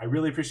 So I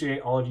really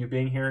appreciate all of you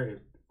being here.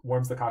 It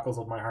warms the cockles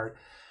of my heart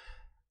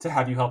to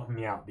have you helping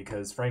me out,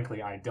 because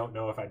frankly, I don't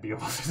know if I'd be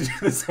able to do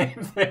the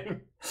same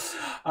thing.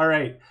 All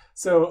right,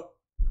 so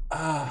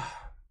I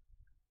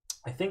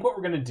think what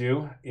we're gonna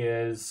do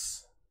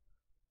is,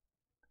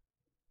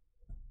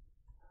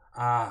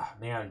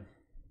 man.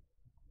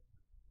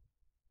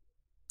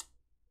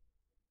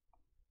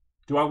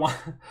 Do I want,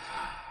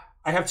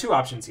 I have 2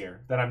 options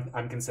here that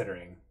I'm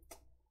considering.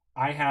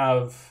 I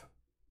have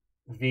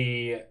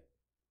the,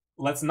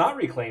 let's not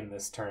reclaim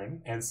this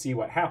turn and see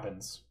what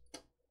happens.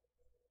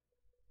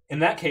 In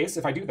that case,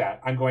 if I do that,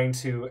 I'm going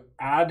to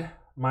add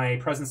my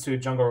presence to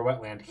jungle or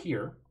wetland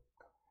here.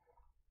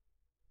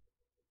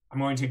 I'm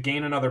going to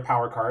gain another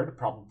power card,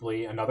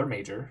 probably another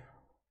major.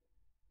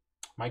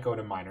 Might go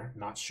to minor,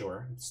 not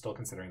sure. Still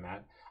considering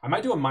that. I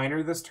might do a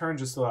minor this turn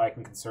just so that I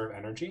can conserve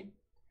energy.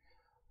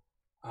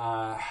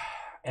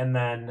 And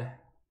then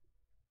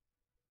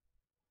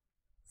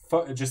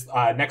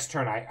next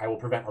turn I will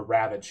prevent a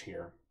Ravage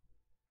here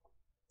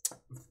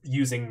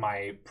using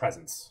my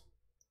presence.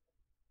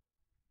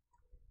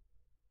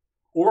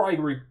 Or I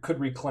could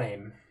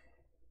reclaim.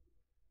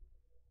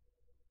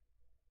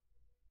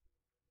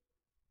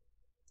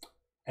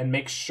 And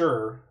make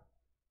sure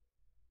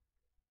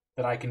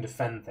that I can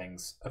defend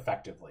things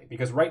effectively.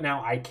 Because right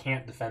now I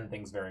can't defend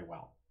things very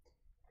well.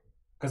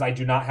 Because I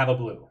do not have a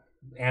blue.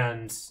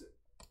 And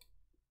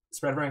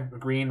Spread Rank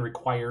Green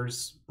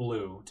requires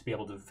blue to be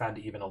able to defend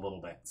even a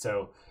little bit.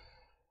 So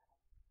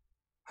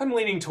I'm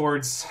leaning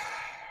towards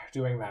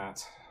doing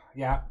that.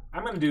 Yeah,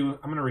 I'm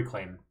gonna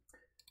reclaim.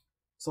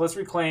 So let's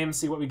reclaim,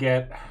 see what we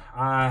get.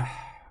 I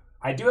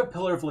do have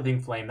Pillar of Living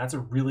Flame. That's a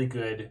really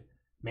good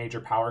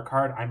major power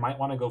card. I might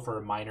want to go for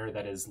a minor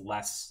that is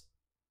less,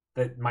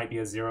 that might be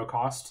a 0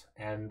 cost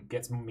and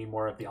gets me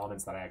more of the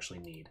elements that I actually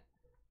need.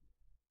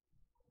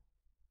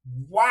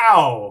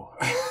 Wow.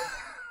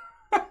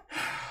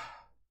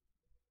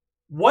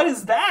 What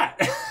is that?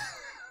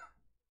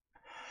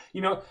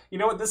 You know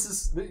what this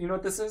is? You know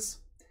what this is?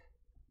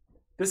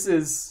 This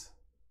is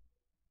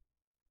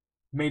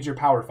major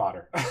power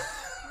fodder.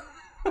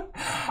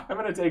 I'm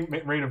going to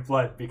take Rain of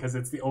Blood because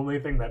it's the only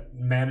thing that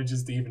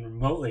manages to even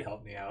remotely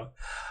help me out.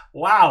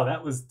 Wow,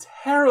 that was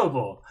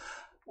terrible.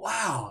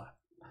 Wow.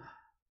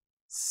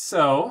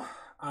 So,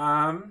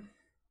 let's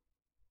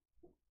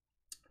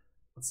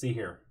see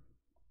here.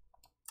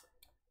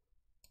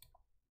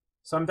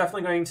 So I'm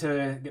definitely going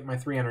to get my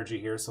 3 energy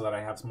here so that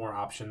I have some more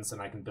options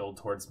and I can build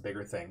towards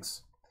bigger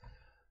things.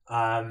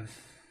 And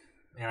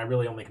I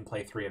really only can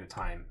play 3 at a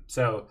time.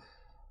 So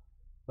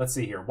let's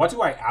see here. What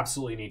do I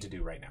absolutely need to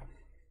do right now?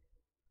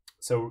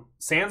 So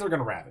Sands are going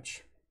to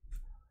Ravage.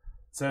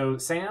 So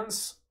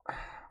Sands,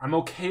 I'm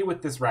okay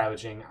with this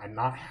ravaging. I'm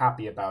not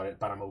happy about it,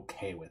 but I'm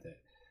okay with it.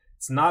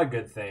 It's not a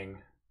good thing.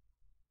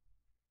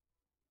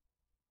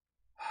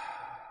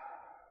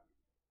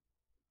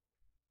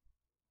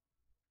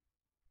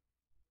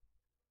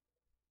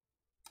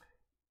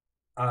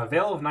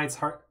 Veil of Night's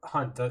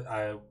Hunt.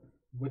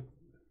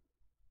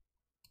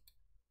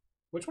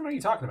 Which one are you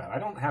talking about? I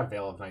don't have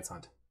Veil of Night's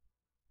Hunt.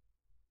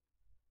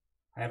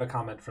 I have a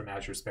comment from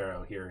Azure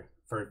Sparrow here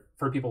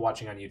for people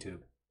watching on YouTube.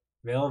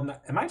 Veil of Night.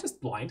 Am I just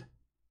blind?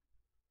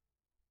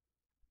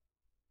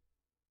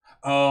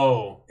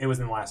 Oh, it was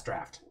in the last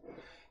draft.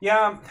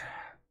 Yeah,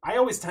 I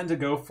always tend to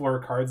go for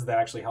cards that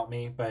actually help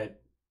me,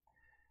 but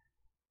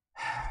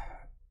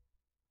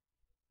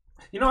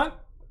you know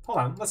what? Hold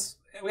on.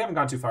 We haven't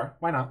gone too far.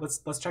 Why not?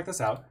 Let's check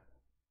this out.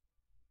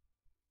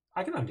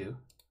 I can undo.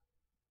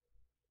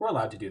 We're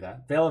allowed to do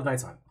that. Veil of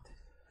Night's Hunt.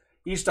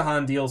 Each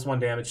Dahan deals 1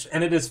 damage,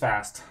 and it is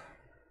fast.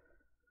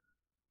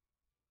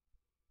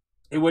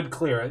 It would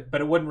clear it, but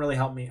it wouldn't really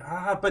help me.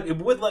 But it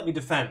would let me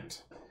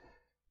defend.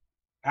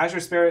 Azure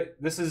Spirit,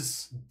 this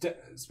is...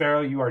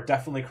 Sparrow, you are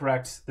definitely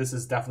correct. This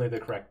is definitely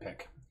the correct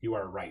pick. You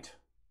are right.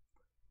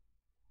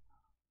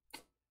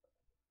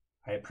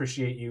 I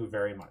appreciate you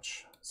very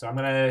much. So I'm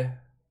going to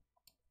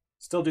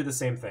still do the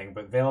same thing,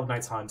 but Veil of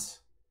Night's Hunt,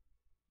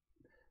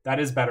 that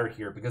is better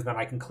here, because then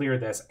I can clear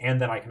this,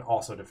 and then I can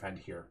also defend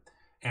here.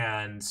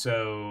 And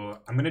so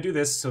I'm going to do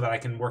this so that I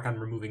can work on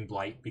removing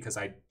Blight, because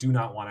I do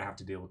not want to have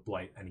to deal with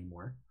Blight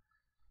anymore.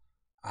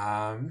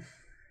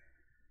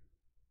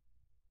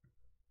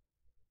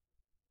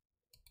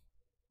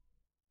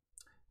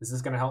 Is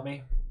this going to help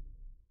me?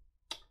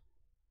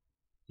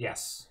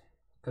 Yes,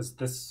 because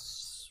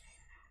this...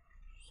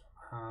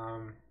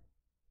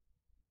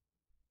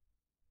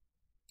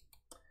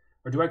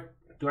 or do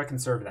I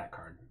conserve that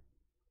card?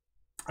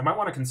 I might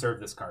want to conserve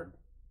this card,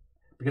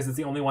 because it's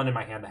the only one in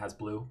my hand that has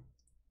blue.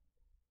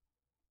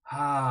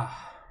 I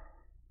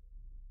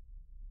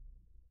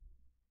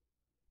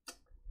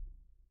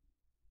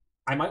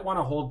might want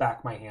to hold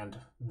back my hand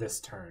this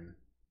turn.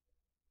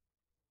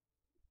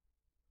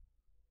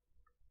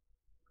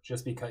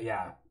 Just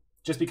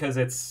because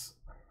it's...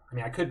 I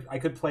mean, I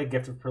could play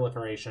Gift of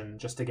Proliferation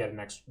just to get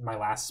my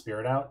last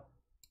spirit out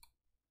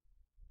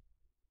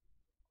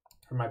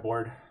from my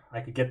board. I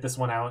could get this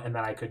one out, and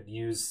then I could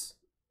use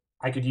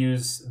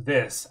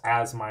this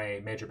as my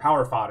major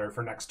power fodder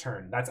for next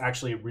turn. That's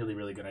actually a really,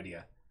 really good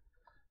idea.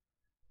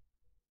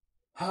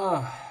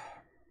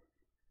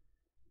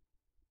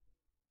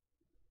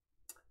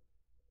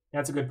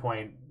 That's a good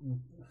point.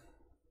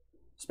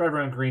 Spread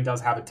Around Green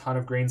does have a ton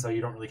of green, so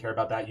you don't really care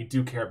about that. You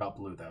do care about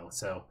blue, though.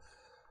 So,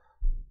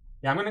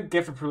 yeah, I'm going to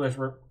Gift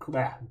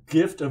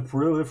of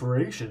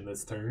Proliferation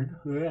this turn.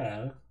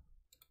 Yeah.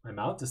 My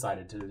mouth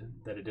decided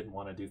that it didn't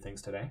want to do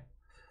things today.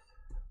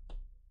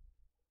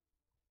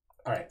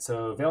 All right,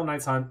 so Veil of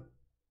Night's Hunt.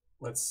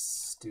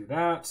 Let's do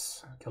that.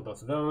 Kill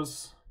both of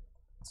those,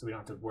 so we don't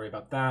have to worry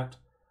about that.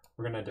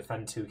 We're going to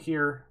defend 2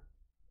 here.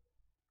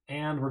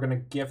 And we're going to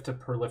gift a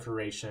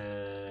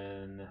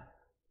proliferation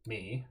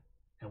me.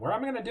 And where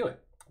am I going to do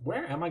it?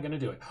 Where am I going to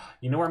do it?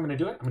 You know where I'm going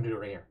to do it? I'm going to do it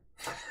right here.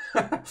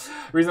 The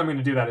reason I'm going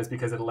to do that is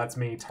because it lets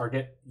me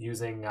target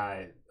using...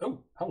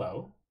 oh,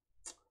 hello.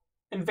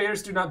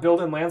 Invaders do not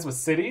build in lands with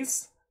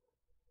cities?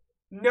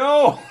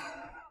 No!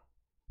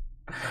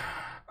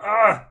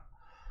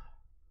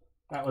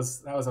 That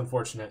was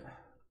unfortunate.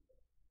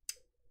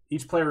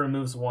 Each player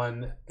removes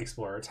one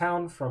explorer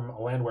town from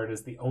a land where it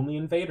is the only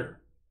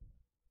invader.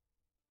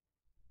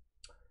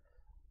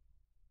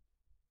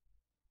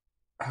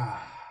 All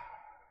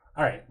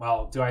right,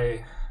 well, do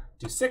I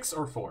do 6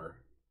 or 4?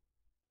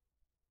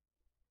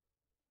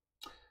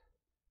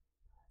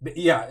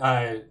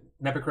 Yeah,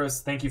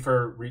 Nepicros, thank you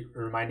for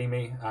reminding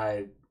me.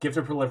 Gift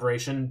of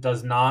Proliferation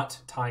does not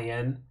tie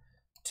in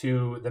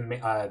to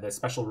the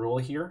special rule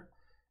here.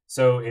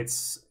 So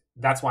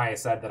that's why I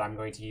said that I'm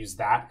going to use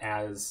that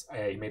as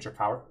a major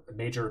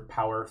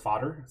power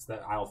fodder, so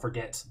that I'll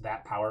forget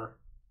that power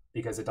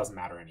because it doesn't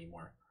matter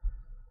anymore.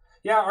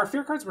 Yeah, our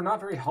fear cards were not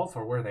very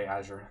helpful, were they,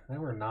 Azure? They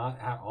were not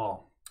at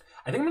all.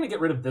 I think I'm going to get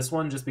rid of this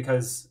one just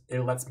because it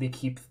lets me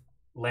keep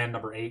land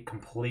number 8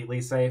 completely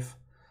safe.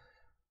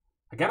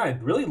 Again,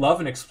 I'd really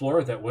love an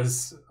explorer that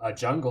was a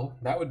jungle.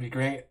 That would be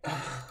great.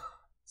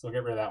 So I'll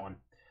get rid of that one.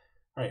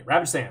 All right,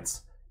 Ravage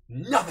Sands.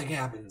 Nothing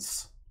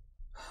happens.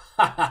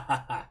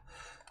 All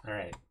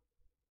right.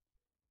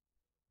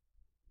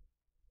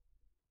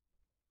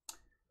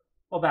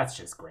 Well, that's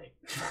just great.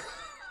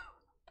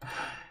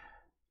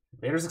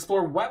 Invaders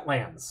explore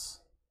wetlands.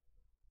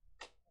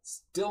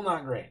 Still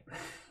not great.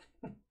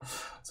 I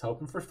was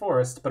hoping for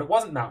forest, but it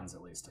wasn't mountains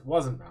at least. It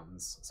wasn't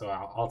mountains, so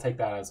I'll take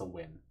that as a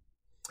win.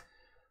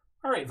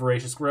 All right,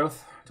 Voracious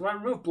Growth. Do I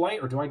remove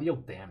Blight or do I deal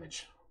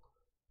damage?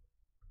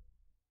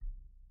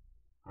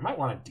 I might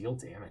want to deal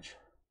damage.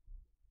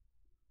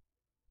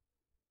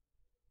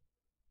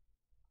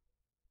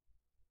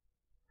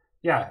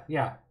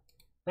 Yeah.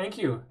 Thank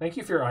you. Thank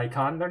you for your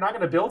icon. They're not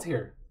going to build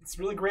here. It's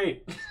really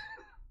great.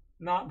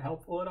 Not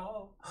helpful at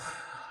all.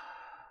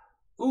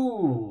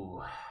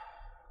 Ooh.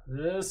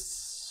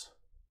 This...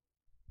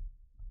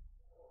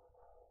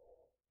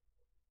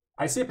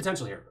 I see a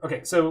potential here.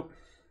 Okay, so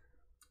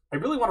I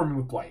really want to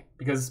remove Blight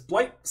because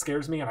Blight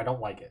scares me and I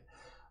don't like it.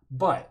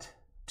 But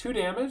 2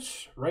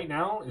 damage right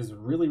now is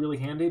really, really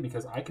handy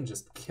because I can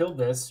just kill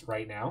this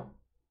right now.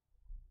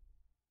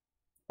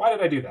 Why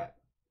did I do that?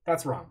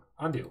 That's wrong.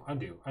 Undo. I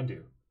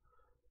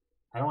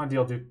don't want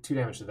to do 2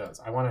 damage to those.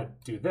 I want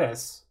to do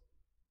this.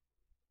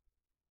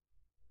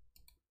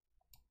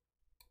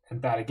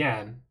 And that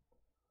again.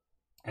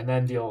 And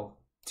then deal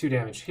 2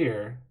 damage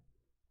here.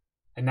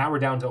 And now we're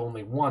down to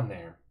only 1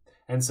 there.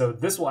 And so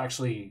this will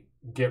actually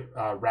get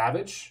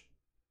Ravage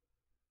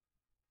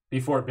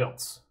before it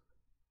builds,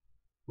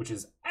 which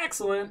is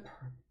excellent.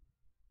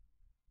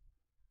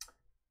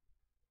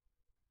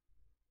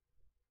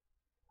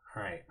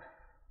 All right.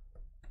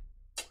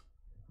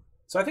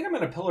 So I think I'm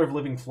going to Pillar of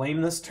Living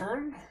Flame this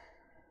turn.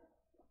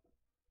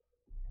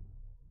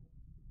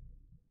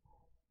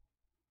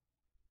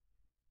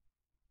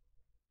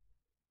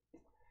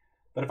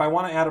 But if I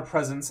want to add a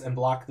presence and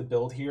block the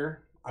build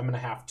here, I'm going to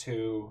have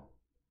to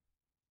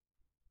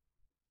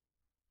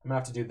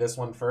do this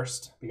one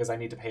first because I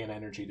need to pay an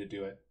energy to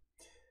do it.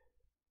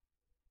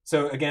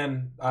 So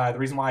again, the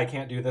reason why I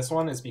can't do this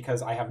one is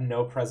because I have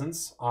no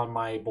presence on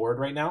my board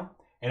right now.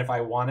 And if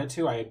I wanted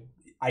to, I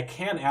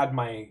can add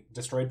my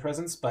destroyed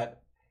presence, but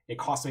it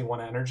costs me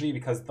 1 energy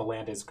because the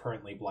land is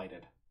currently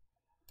blighted.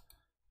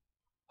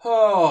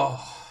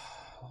 Oh,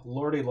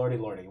 lordy. What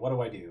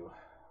do I do?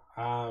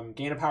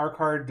 Gain a power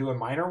card, do a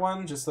minor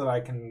one just so that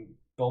I can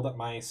build up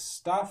my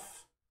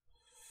stuff.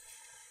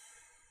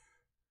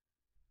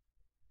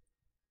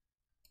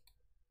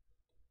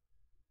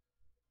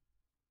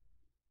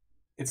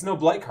 It's no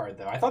Blight card,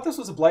 though. I thought this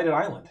was a blighted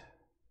island.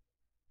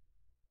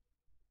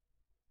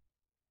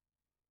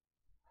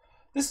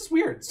 This is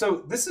weird.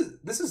 So this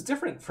is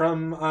different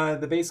from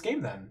the base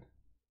game then.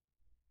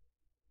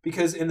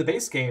 Because in the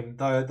base game,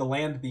 the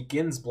land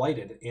begins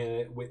blighted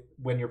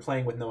when you're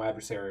playing with no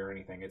adversary or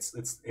anything.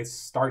 It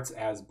starts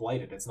as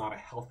blighted. It's not a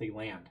healthy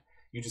land.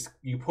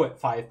 You put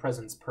 5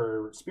 presence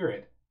per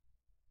spirit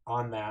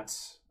on that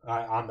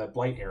on the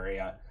blight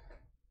area,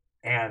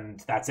 and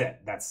that's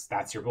it.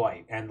 That's your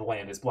blight, and the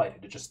land is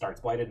blighted. It just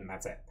starts blighted, and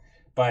that's it.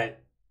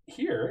 But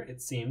here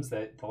it seems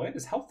that the land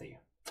is healthy,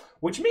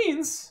 which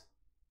means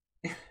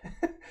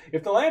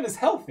if the land is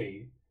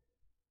healthy,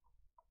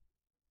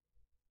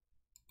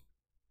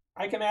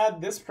 I can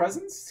add this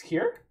presence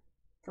here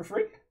for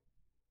free. Look at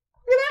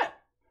that.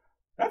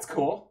 That's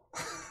cool.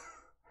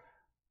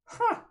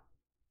 Huh.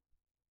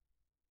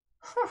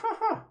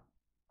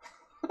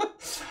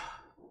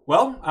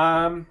 Well,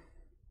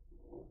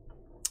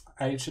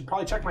 I should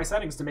probably check my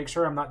settings to make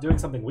sure I'm not doing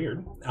something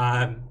weird.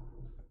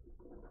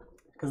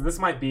 Because this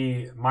might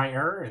be my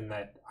error in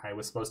that I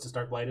was supposed to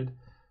start blighted.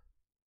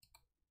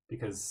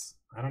 Because,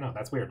 I don't know,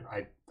 that's weird.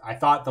 I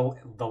thought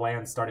the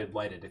land started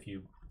blighted if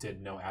you did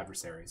no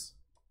adversaries.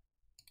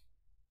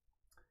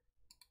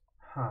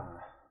 Huh.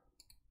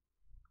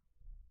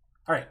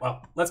 All right,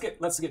 well, let's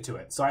get to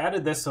it. So I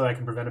added this so I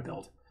can prevent a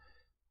build.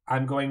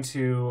 I'm going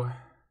to...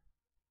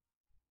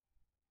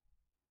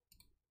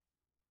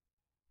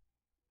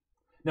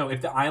 No,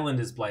 if the island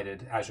is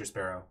blighted, Azure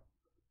Sparrow.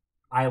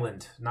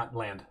 Island, not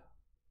land.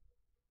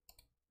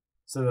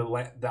 So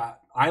the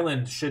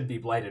island should be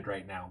blighted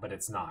right now, but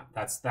it's not.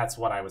 That's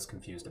what I was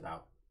confused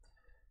about.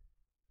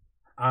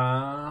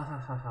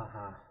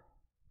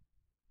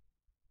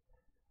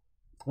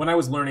 When I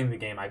was learning the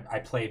game, I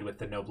played with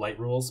the no blight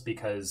rules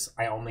because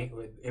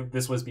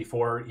this was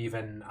before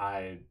even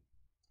not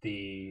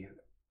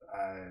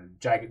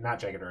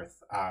Jagged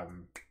Earth.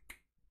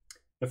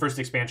 The first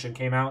expansion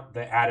came out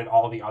that added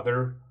all the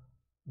other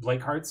blight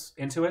cards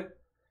into it.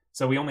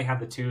 So we only had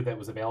the 2 that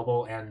was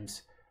available, and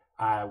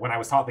when I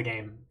was taught the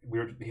game,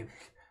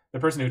 the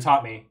person who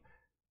taught me,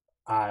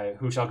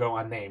 who shall go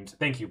unnamed,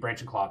 thank you, Branch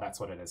and Claw, that's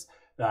what it is,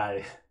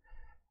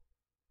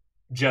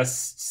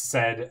 just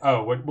said,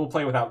 oh, we'll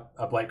play without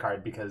a blight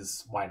card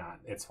because why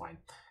not? It's fine.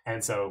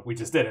 And so we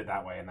just did it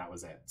that way, and that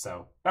was it.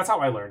 So that's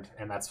how I learned,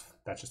 and that's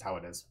just how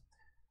it is.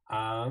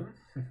 All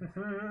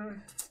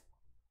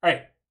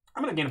right.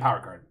 I'm going to gain a power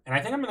card. And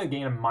I think I'm going to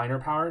gain a minor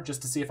power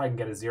just to see if I can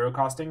get a 0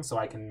 costing so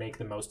I can make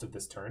the most of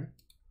this turn.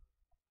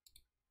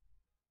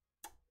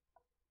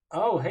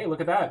 Oh, hey,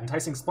 look at that.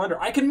 Enticing Splendor.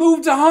 I can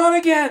move Dahan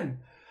again!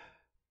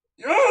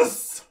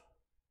 Yes!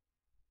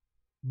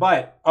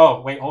 But,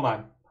 oh, wait, hold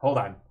on.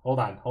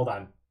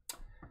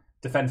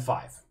 Defend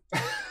 5.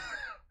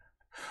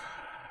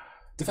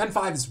 Defend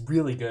 5 is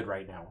really good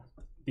right now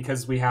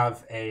because we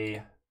have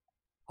a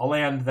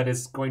land that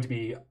is going to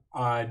be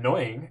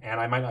annoying,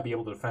 and I might not be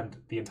able to defend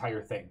the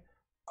entire thing.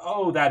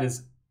 Oh, that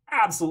is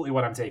absolutely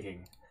what I'm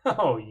taking.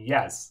 Oh,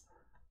 yes.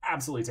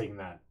 Absolutely taking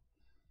that.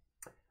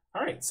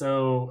 All right,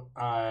 so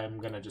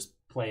I'm going to just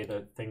play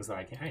the things that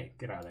I can. Hey,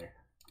 get out of there.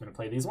 I'm going to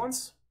play these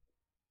ones.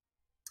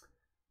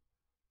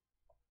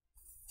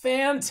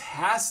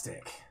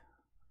 Fantastic.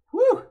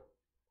 Woo!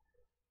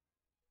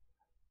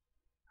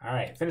 All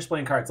right, finish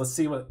playing cards. Let's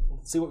see what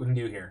we can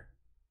do here.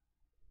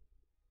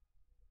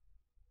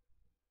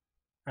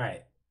 All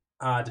right.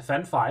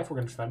 Defend 5. We're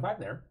going to defend 5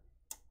 there.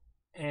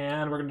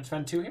 And we're going to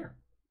defend 2 here.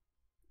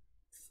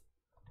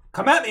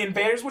 Come at me,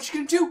 invaders. What you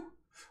going to do?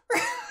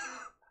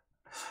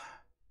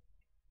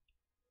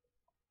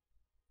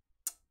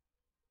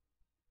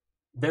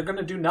 They're going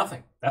to do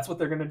nothing. That's what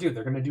they're going to do.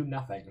 They're going to do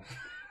nothing.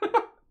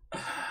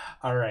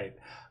 All right.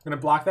 I'm going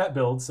to block that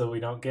build so we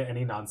don't get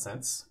any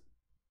nonsense.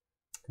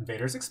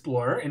 Invaders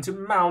Explorer into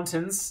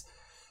mountains.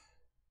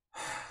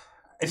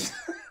 I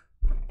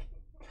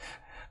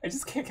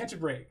just can't catch a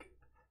break.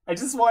 I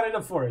just wanted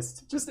a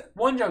forest. Just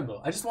one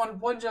jungle. I just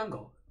wanted one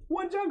jungle.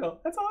 One jungle.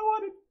 That's all I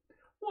wanted.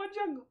 One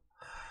jungle.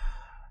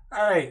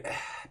 All right.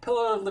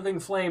 Pillar of Living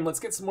Flame. Let's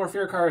get some more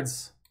fear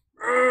cards.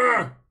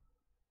 Urgh!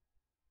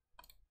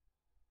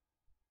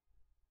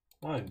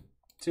 1,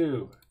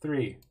 2,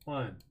 3.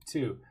 1,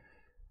 2.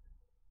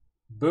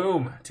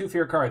 Boom. 2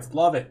 fear cards.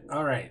 Love it.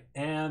 All right.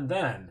 And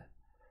then...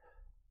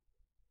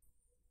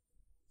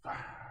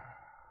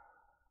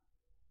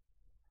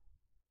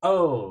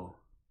 Oh.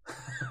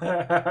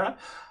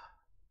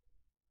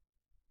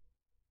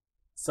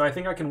 So I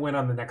think I can win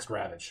on the next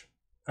Ravage.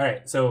 All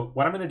right, so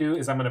what I'm going to do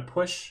is I'm going to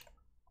push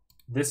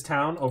this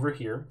town over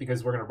here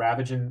because we're going to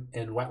Ravage in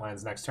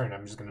Wetlands next turn.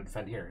 I'm just going to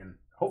defend here, and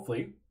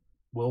hopefully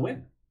we'll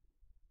win.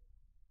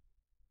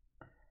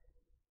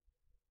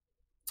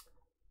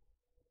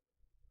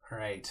 All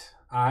right.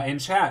 In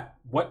chat,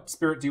 what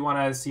spirit do you want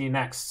to see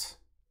next?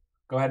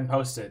 Go ahead and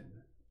post it.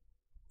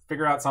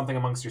 Figure out something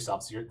amongst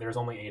yourselves. There's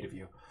only 8 of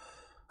you.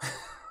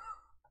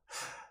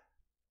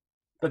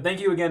 But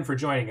thank you again for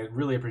joining. I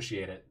really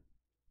appreciate it.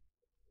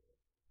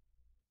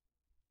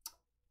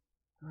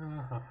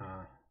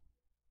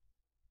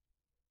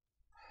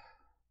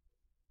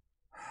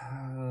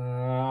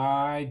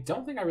 I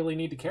don't think I really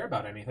need to care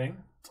about anything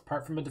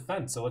apart from a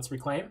defense. So let's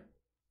reclaim.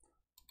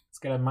 Let's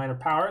get a minor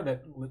power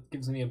that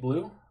gives me a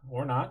blue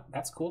or not.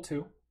 That's cool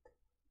too.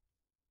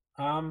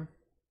 That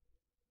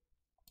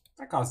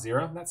costs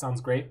 0. That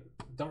sounds great.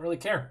 Don't really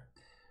care.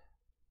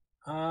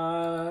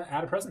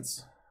 Add a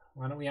presence.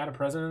 Why don't we add a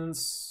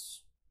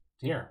presence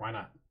here? Why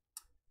not?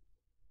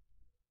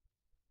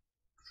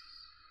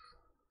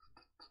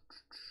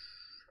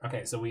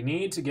 Okay, so we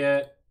need to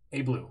get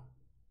a blue.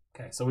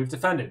 Okay, so we've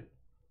defended.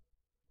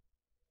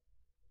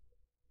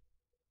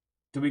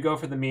 Do we go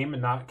for the meme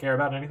and not care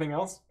about anything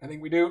else? I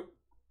think we do.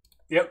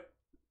 Yep.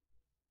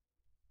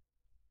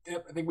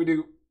 Yep, I think we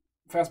do.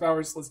 Fast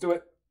powers, let's do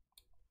it.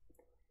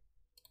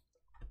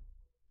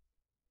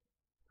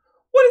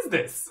 What is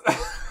this?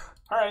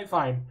 All right,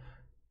 fine.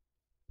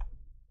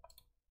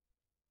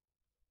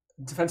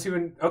 Defense 2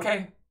 and...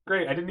 Okay,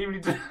 great. I didn't even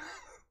need to...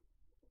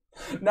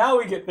 Now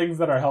we get things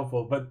that are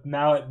helpful, but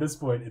now at this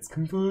point, it's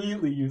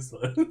completely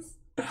useless.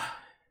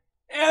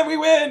 And we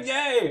win!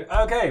 Yay!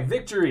 Okay,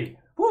 victory.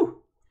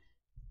 Woo!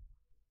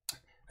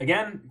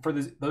 Again, for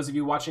those of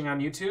you watching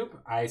on YouTube,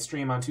 I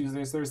stream on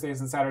Tuesdays,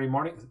 Thursdays, and Saturday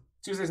mornings.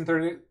 Tuesdays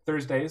and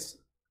Thursdays,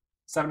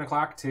 7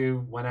 o'clock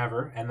to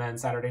whenever, and then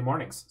Saturday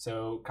mornings.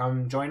 So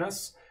come join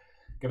us.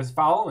 give us a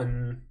follow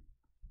and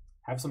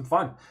have some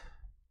fun.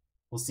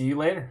 We'll see you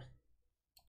later.